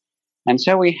 And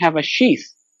so we have a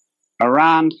sheath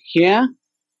around here,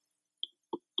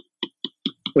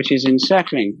 which is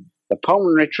encircling the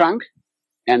pulmonary trunk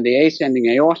and the ascending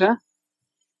aorta,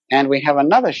 and we have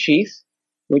another sheath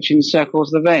which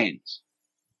encircles the veins.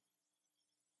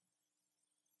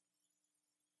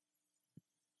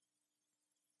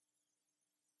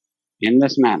 In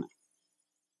this manner.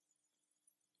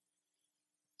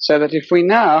 So that if we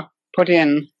now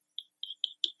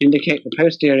indicate the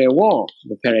posterior wall of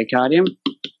the pericardium,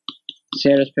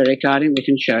 serous pericardium, we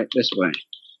can show it this way.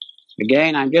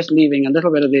 Again, I'm just leaving a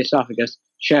little bit of the esophagus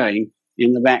showing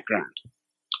in the background,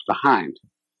 behind.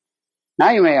 Now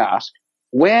you may ask,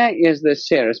 where is this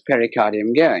serous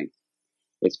pericardium going?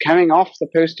 It's coming off the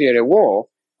posterior wall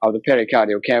of the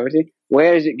pericardial cavity.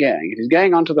 Where is it going? It is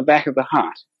going onto the back of the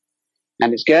heart.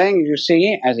 And it's going, as you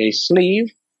see, as a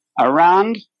sleeve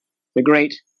around the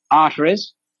great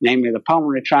arteries, namely the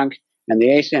pulmonary trunk and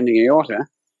the ascending aorta,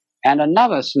 and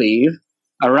another sleeve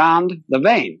around the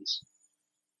veins.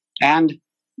 And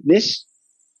these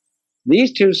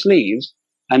two sleeves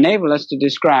enable us to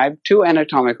describe two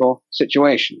anatomical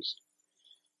situations.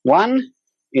 One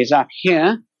is up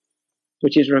here,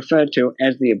 which is referred to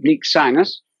as the oblique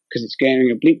sinus, because it's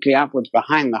going obliquely upwards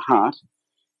behind the heart.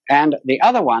 And the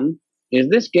other one is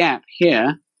this gap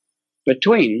here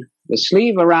between the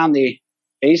sleeve around the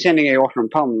ascending aorta and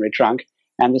pulmonary trunk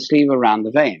and the sleeve around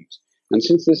the veins. And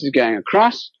since this is going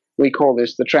across, we call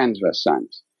this the transverse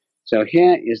sinus. So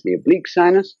here is the oblique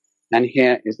sinus, and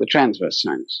here is the transverse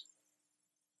sinus.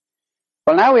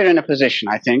 Well, now we're in a position,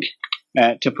 I think,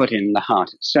 to put in the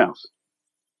heart itself.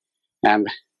 And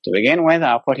to begin with,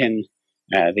 I'll put in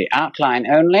the outline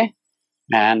only,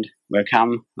 and we'll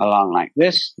come along like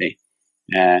this.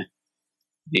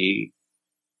 The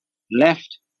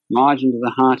left margin of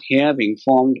the heart here being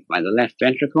formed by the left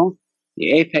ventricle,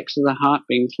 the apex of the heart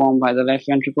being formed by the left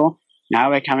ventricle. Now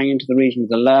we're coming into the region of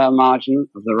the lower margin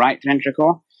of the right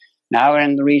ventricle. Now we're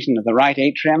in the region of the right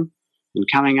atrium, and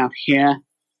coming up here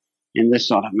in this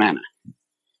sort of manner.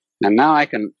 And now I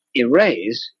can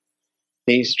erase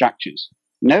these structures.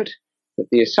 Note that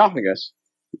the esophagus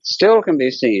still can be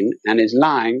seen and is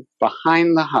lying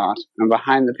behind the heart and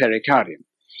behind the pericardium.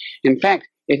 In fact,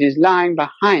 it is lying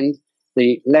behind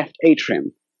the left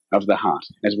atrium of the heart,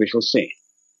 as we shall see.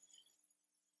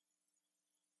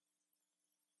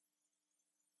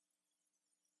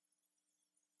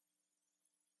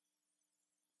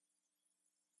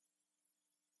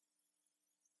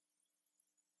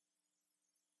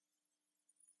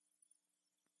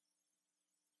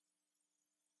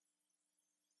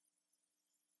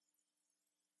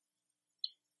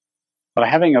 Well,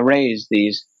 having erased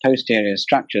these posterior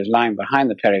structures lying behind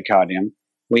the pericardium,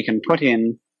 we can put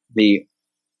in the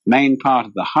main part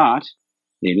of the heart,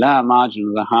 the lower margin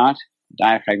of the heart. The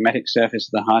diaphragmatic surface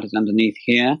of the heart is underneath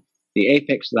here. The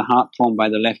apex of the heart formed by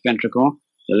the left ventricle.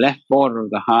 The left border of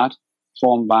the heart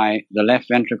formed by the left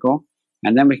ventricle.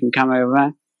 And then we can come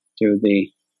over to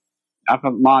the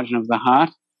upper margin of the heart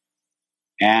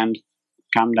and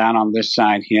come down on this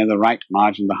side here, the right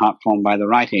margin of the heart formed by the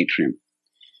right atrium.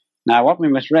 Now, what we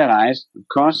must realize, of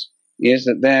course, is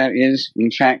that there is,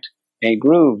 in fact, a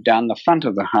groove down the front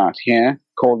of the heart here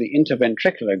called the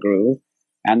interventricular groove,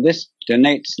 and this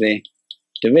denotes the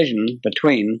division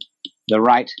between the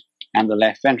right and the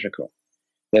left ventricle.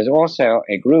 There's also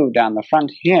a groove down the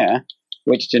front here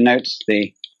which denotes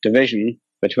the division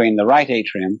between the right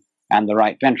atrium and the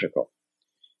right ventricle.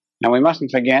 Now, we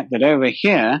mustn't forget that over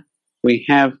here we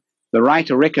have the right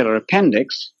auricular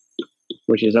appendix,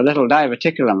 which is a little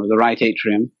diverticulum of the right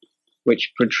atrium,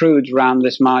 which protrudes round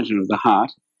this margin of the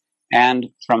heart. And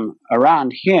from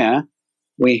around here,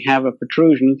 we have a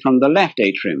protrusion from the left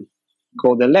atrium,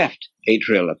 called the left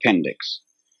atrial appendix.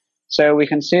 So we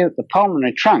can see that the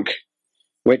pulmonary trunk,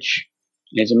 which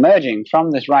is emerging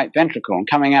from this right ventricle and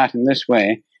coming out in this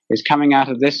way, is coming out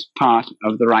of this part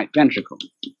of the right ventricle.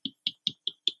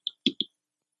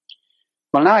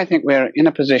 Well, now I think we're in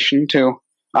a position to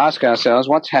ask ourselves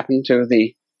what's happened to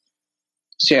the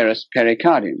serous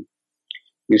pericardium.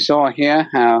 You saw here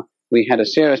how we had a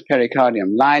serous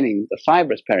pericardium lining the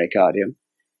fibrous pericardium,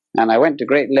 and I went to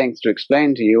great lengths to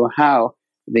explain to you how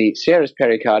the serous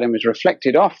pericardium is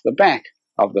reflected off the back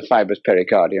of the fibrous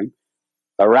pericardium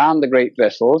around the great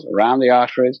vessels, around the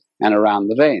arteries, and around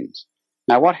the veins.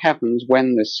 Now, what happens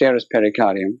when the serous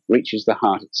pericardium reaches the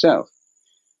heart itself?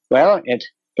 Well, it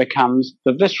becomes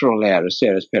the visceral layer of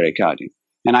serous pericardium.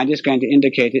 And I'm just going to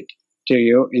indicate it to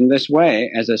you in this way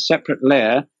as a separate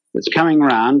layer that's coming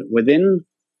around within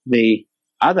the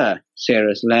other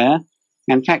serous layer.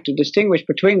 In fact, to distinguish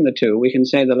between the two, we can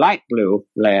say the light blue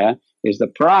layer is the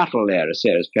parietal layer of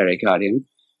serous pericardium,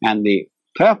 and the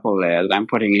purple layer that I'm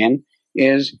putting in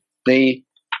is the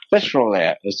visceral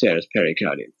layer of serous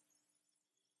pericardium.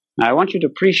 Now, I want you to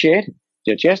appreciate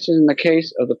that just as in the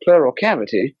case of the pleural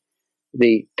cavity,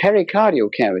 the pericardial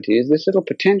cavity is this little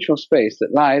potential space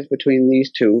that lies between these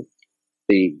two,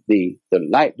 the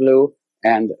light blue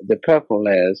and the purple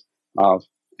layers of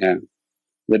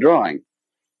the drawing.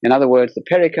 In other words, the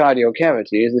pericardial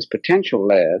cavity is this potential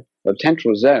layer, or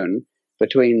potential zone,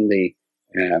 between the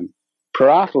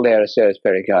parietal layer of serous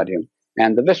pericardium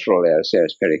and the visceral layer of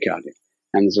serous pericardium.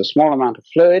 And there's a small amount of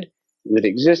fluid that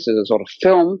exists as a sort of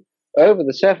film over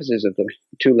the surfaces of the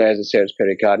two layers of serous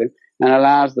pericardium and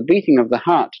allows the beating of the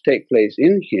heart to take place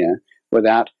in here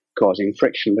without causing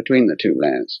friction between the two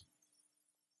layers.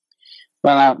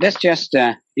 Well, now let's just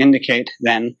indicate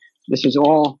then, this is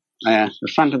all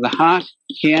the front of the heart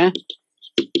here,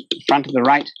 the front of the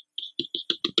right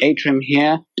atrium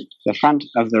here, the front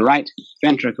of the right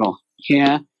ventricle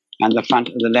here, and the front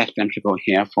of the left ventricle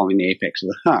here, forming the apex of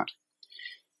the heart.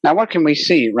 Now, what can we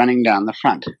see running down the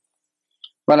front?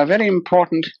 Well, a very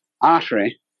important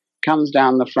artery comes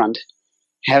down the front,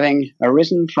 having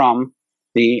arisen from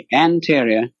the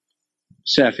anterior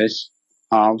surface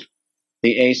of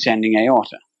the ascending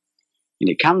aorta. And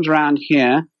it comes around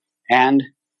here and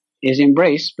is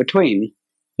embraced between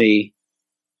the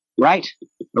right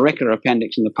auricular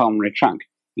appendix and the pulmonary trunk.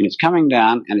 And it's coming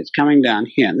down, and it's coming down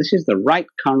here. And this is the right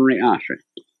coronary artery.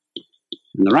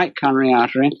 And the right coronary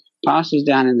artery passes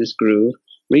down in this groove,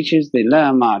 reaches the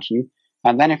lower margin,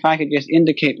 and then if I could just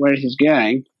indicate where it is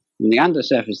going, from the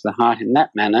undersurface of the heart in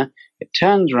that manner, it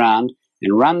turns around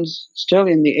and runs still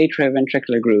in the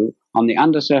atrioventricular groove on the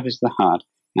undersurface of the heart,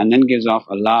 and then gives off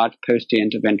a large posterior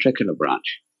interventricular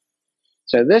branch.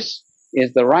 So this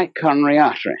is the right coronary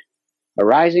artery,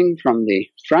 arising from the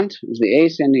front of the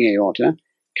ascending aorta,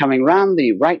 coming round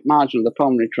the right margin of the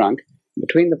pulmonary trunk,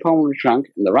 between the pulmonary trunk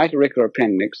and the right auricular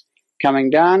appendix, coming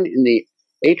down in the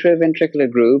atrioventricular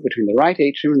groove between the right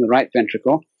atrium and the right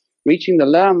ventricle, reaching the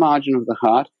lower margin of the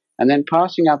heart, and then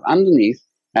passing up underneath,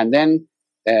 and then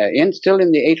still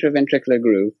in the atrioventricular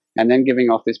groove, and then giving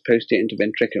off this posterior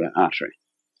interventricular artery.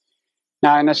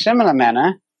 Now, in a similar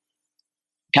manner,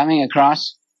 coming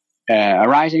across,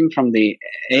 arising from the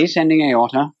ascending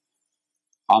aorta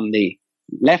on the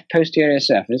left posterior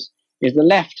surface, is the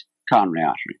left coronary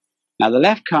artery. Now, the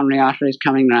left coronary artery is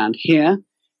coming round here,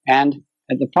 and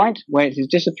at the point where it is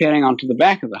disappearing onto the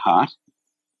back of the heart,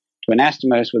 to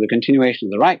anastomose with a continuation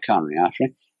of the right coronary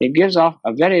artery, it gives off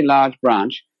a very large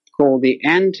branch called the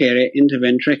anterior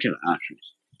interventricular artery.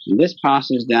 And this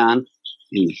passes down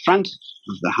in the front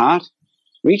of the heart,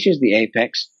 reaches the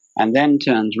apex, and then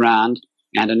turns round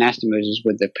and anastomoses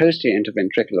with the posterior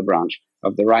interventricular branch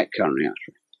of the right coronary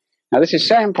artery. Now, this is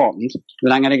so important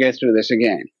that I'm going to go through this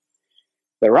again.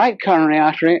 The right coronary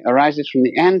artery arises from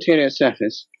the anterior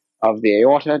surface of the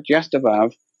aorta just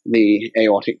above the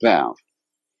aortic valve.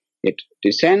 It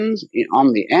descends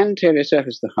on the anterior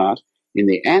surface of the heart in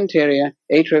the anterior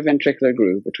atrioventricular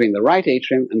groove between the right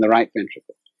atrium and the right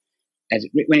ventricle.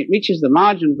 When it reaches the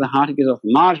margin of the heart, it gives off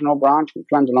a marginal branch which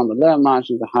runs along the lower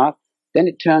margin of the heart. Then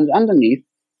it turns underneath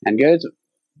and goes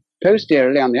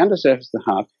posteriorly on the undersurface of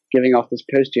the heart, giving off this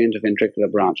posterior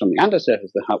interventricular branch on the undersurface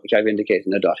of the heart, which I've indicated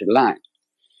in a dotted line.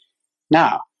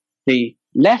 Now, the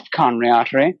left coronary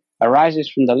artery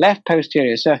arises from the left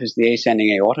posterior surface of the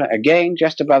ascending aorta, again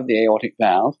just above the aortic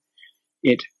valve.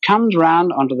 It comes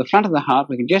round onto the front of the heart,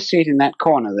 we can just see it in that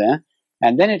corner there,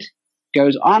 and then it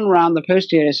goes on round the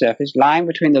posterior surface, lying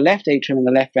between the left atrium and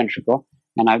the left ventricle,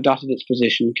 and I've dotted its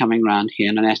position coming round here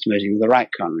and anastomosing with the right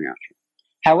coronary artery.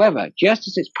 However, just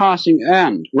as it's passing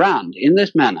round in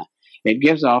this manner, it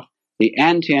gives off the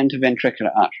anterior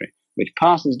interventricular artery, which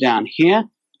passes down here,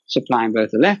 supplying both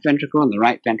the left ventricle and the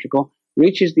right ventricle,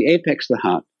 reaches the apex of the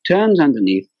heart, turns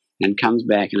underneath, and comes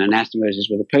back and anastomoses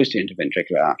with the posterior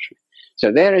interventricular artery.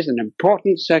 So there is an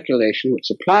important circulation which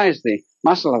supplies the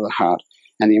muscle of the heart,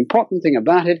 and the important thing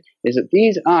about it is that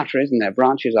these arteries and their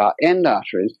branches are end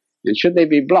arteries, and should they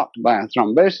be blocked by a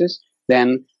thrombosis,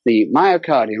 then the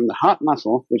myocardium, the heart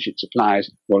muscle which it supplies,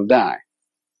 will die.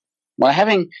 Well,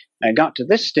 having got to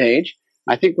this stage,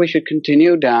 I think we should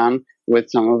continue down with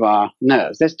some of our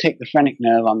nerves. Let's take the phrenic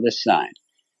nerve on this side.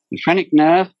 The phrenic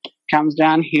nerve comes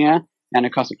down here, and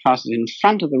of course it passes in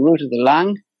front of the root of the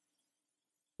lung,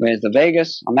 whereas the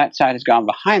vagus on that side has gone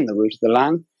behind the root of the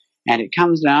lung, and it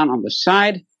comes down on the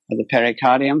side of the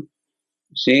pericardium.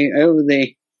 See, over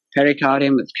the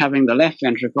pericardium that's covering the left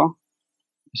ventricle.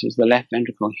 This is the left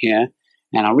ventricle here,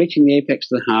 and on reaching the apex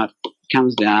of the heart, it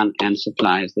comes down and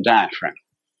supplies the diaphragm.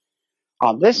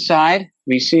 On this side,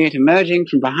 we see it emerging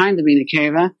from behind the vena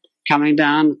cava, coming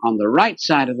down on the right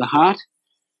side of the heart,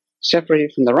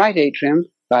 separated from the right atrium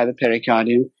by the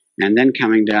pericardium, and then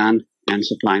coming down and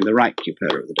supplying the right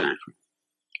cupella of the diaphragm.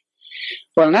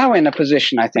 Well, now we're in a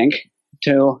position, I think,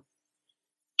 to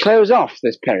close off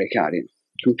this pericardium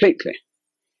completely.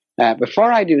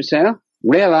 Before I do so,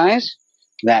 realize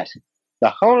that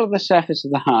the whole of the surface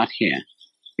of the heart here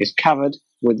is covered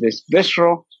with this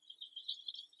visceral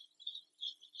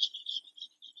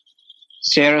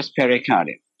serous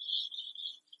pericardium.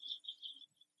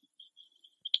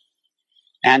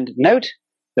 And note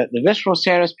that the visceral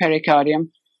serous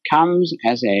pericardium comes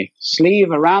as a sleeve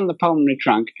around the pulmonary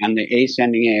trunk and the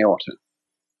ascending aorta.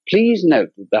 Please note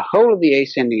that the whole of the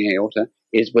ascending aorta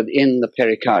is within the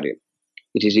pericardium.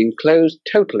 It is enclosed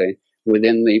totally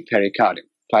within the pericardium,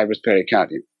 fibrous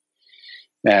pericardium.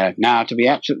 Now, to be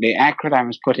absolutely accurate, I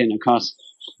must put in, of course,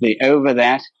 over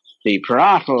that, the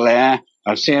parietal layer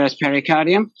of serous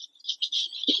pericardium.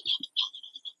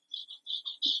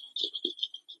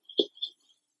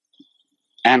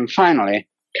 And finally,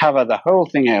 cover the whole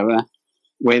thing over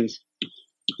with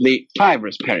the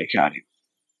fibrous pericardium.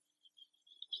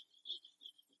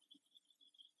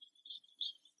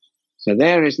 So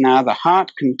there is now the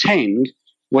heart contained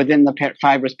within the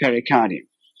fibrous pericardium.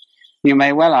 You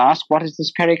may well ask, what is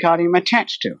this pericardium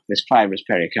attached to, this fibrous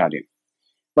pericardium?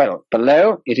 Well,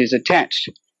 below it is attached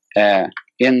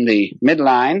in the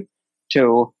midline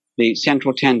to the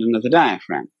central tendon of the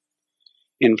diaphragm.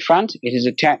 In front, it is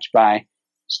attached by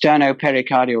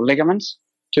sternopericardial ligaments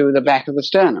to the back of the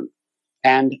sternum.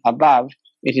 And above,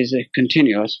 it is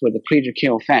continuous with the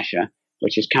pretracheal fascia,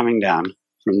 which is coming down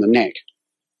from the neck.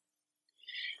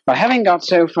 Well, having got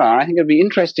so far, I think it would be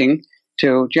interesting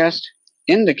to just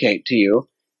indicate to you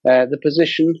the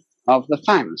position of the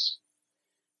thymus.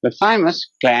 The thymus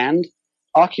gland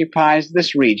occupies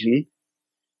this region,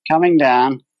 coming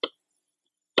down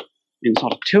in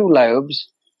sort of two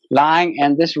lobes, lying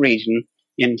in this region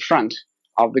in front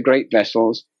of the great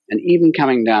vessels, and even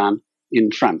coming down in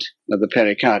front of the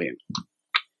pericardium.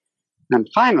 And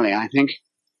finally, I think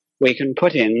we can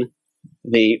put in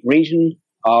the region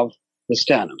of the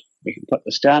sternum. We can put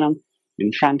the sternum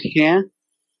in front here,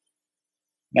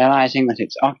 realizing that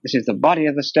this is the body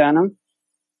of the sternum.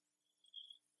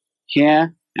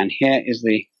 Here, and here is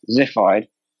the xiphoid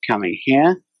coming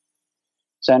here.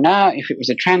 So now, if it was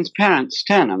a transparent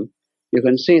sternum, you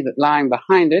can see that lying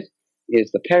behind it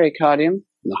is the pericardium,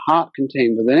 the heart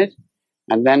contained within it,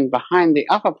 and then behind the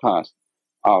upper part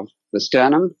of the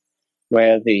sternum,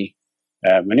 where the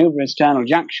manubrium-sternal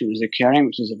junction is occurring,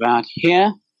 which is about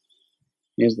here.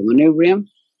 Here's the manubrium.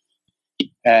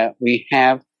 We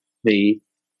have the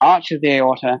arch of the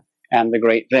aorta and the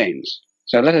great veins.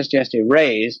 So let us just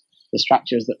erase the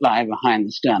structures that lie behind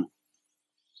the sternum.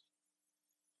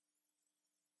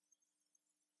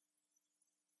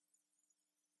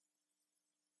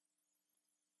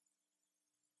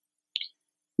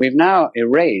 We've now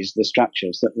erased the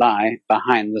structures that lie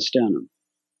behind the sternum,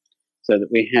 so that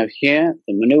we have here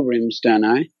the manubrium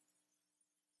sterni,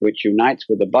 which unites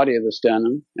with the body of the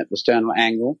sternum at the sternal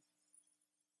angle,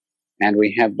 and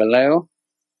we have below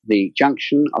the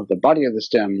junction of the body of the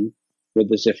sternum with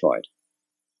the xiphoid.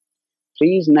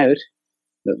 Please note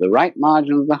that the right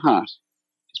margin of the heart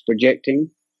is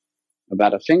projecting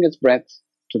about a finger's breadth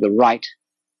to the right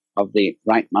of the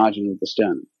right margin of the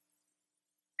sternum,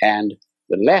 and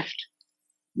the left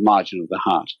margin of the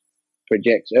heart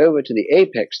projects over to the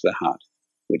apex of the heart,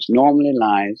 which normally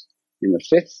lies in the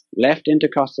fifth left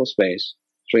intercostal space,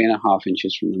 3.5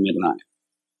 inches from the midline.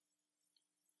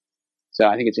 So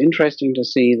I think it's interesting to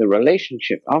see the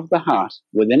relationship of the heart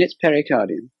within its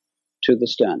pericardium to the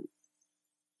sternum.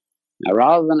 Now,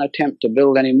 rather than attempt to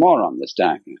build any more on this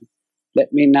diagram,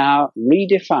 let me now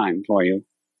redefine for you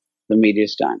the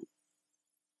mediastinum.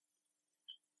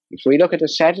 If we look at a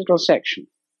sagittal section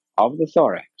of the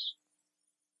thorax,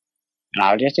 and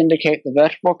I'll just indicate the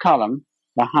vertebral column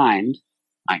behind,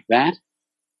 like that,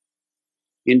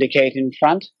 indicate in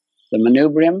front the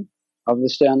manubrium of the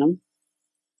sternum,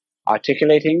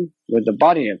 articulating with the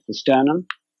body of the sternum,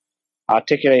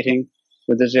 articulating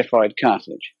with the xiphoid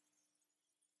cartilage,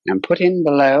 and put in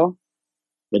below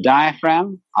the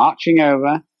diaphragm arching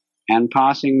over and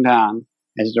passing down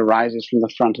as it arises from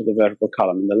the front of the vertebral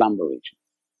column in the lumbar region.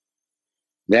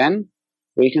 Then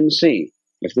we can see,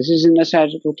 if this is in the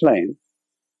sagittal plane,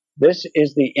 this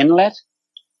is the inlet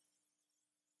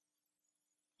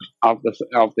of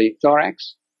the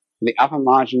thorax, the upper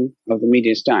margin of the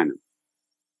mediastinum.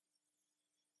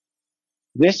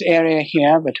 This area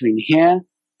here, between here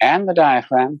and the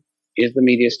diaphragm, is the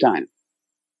mediastinum.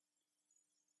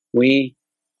 We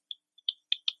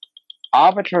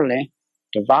arbitrarily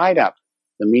divide up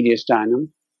the mediastinum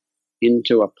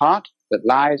into a part that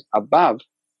lies above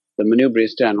the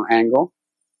manubriosternal angle,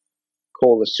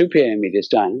 called the superior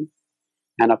mediastinum,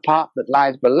 and a part that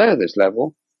lies below this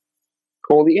level,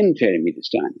 called the inferior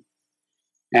mediastinum.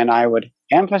 And I would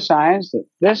emphasize that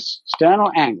this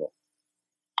sternal angle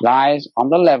lies on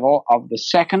the level of the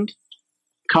second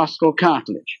costal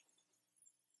cartilage.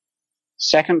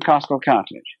 Second costal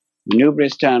cartilage,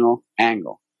 manubriosternal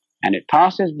angle. And it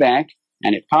passes back,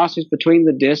 and it passes between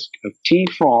the disc of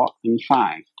T4 and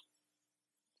 5,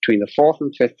 between the fourth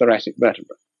and fifth thoracic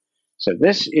vertebra. So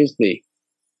this is the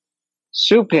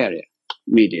superior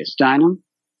mediastinum,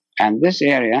 and this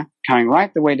area, coming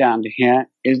right the way down to here,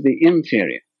 is the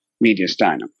inferior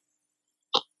mediastinum.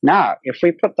 Now, if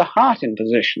we put the heart in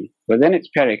position within its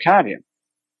pericardium,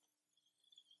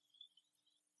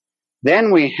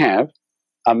 then we have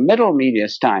a middle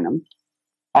mediastinum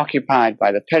occupied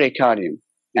by the pericardium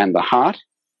and the heart,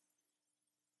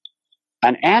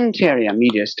 an anterior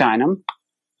mediastinum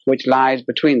which lies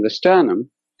between the sternum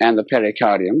and the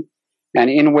pericardium, and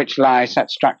in which lie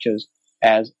such structures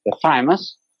as the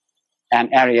thymus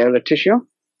and areolar tissue,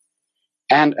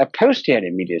 and a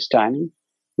posterior mediastinum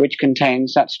which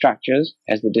contains such structures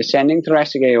as the descending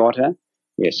thoracic aorta,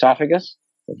 the esophagus,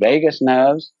 the vagus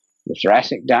nerves, the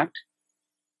thoracic duct,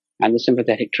 and the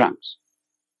sympathetic trunks.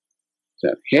 So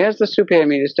here's the superior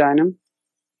mediastinum,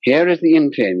 here is the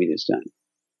inferior mediastinum.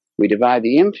 We divide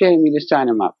the inferior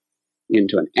mediastinum up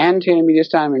into an anterior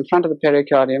mediastinum in front of the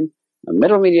pericardium, a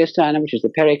middle mediastinum, which is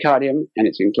the pericardium and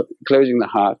it's enclosing the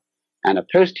heart, and a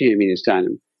posterior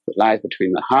mediastinum that lies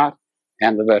between the heart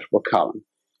and the vertebral column.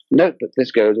 Note that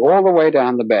this goes all the way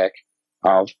down the back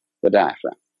of the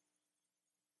diaphragm.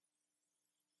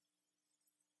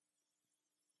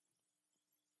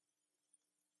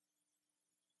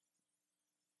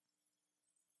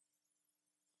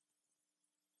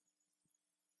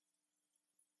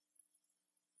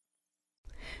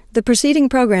 The preceding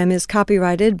program is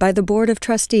copyrighted by the Board of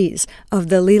Trustees of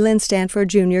the Leland Stanford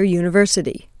Junior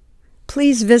University.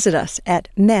 Please visit us at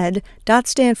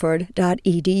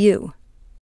med.stanford.edu.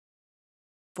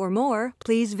 For more,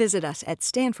 please visit us at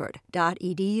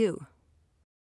stanford.edu.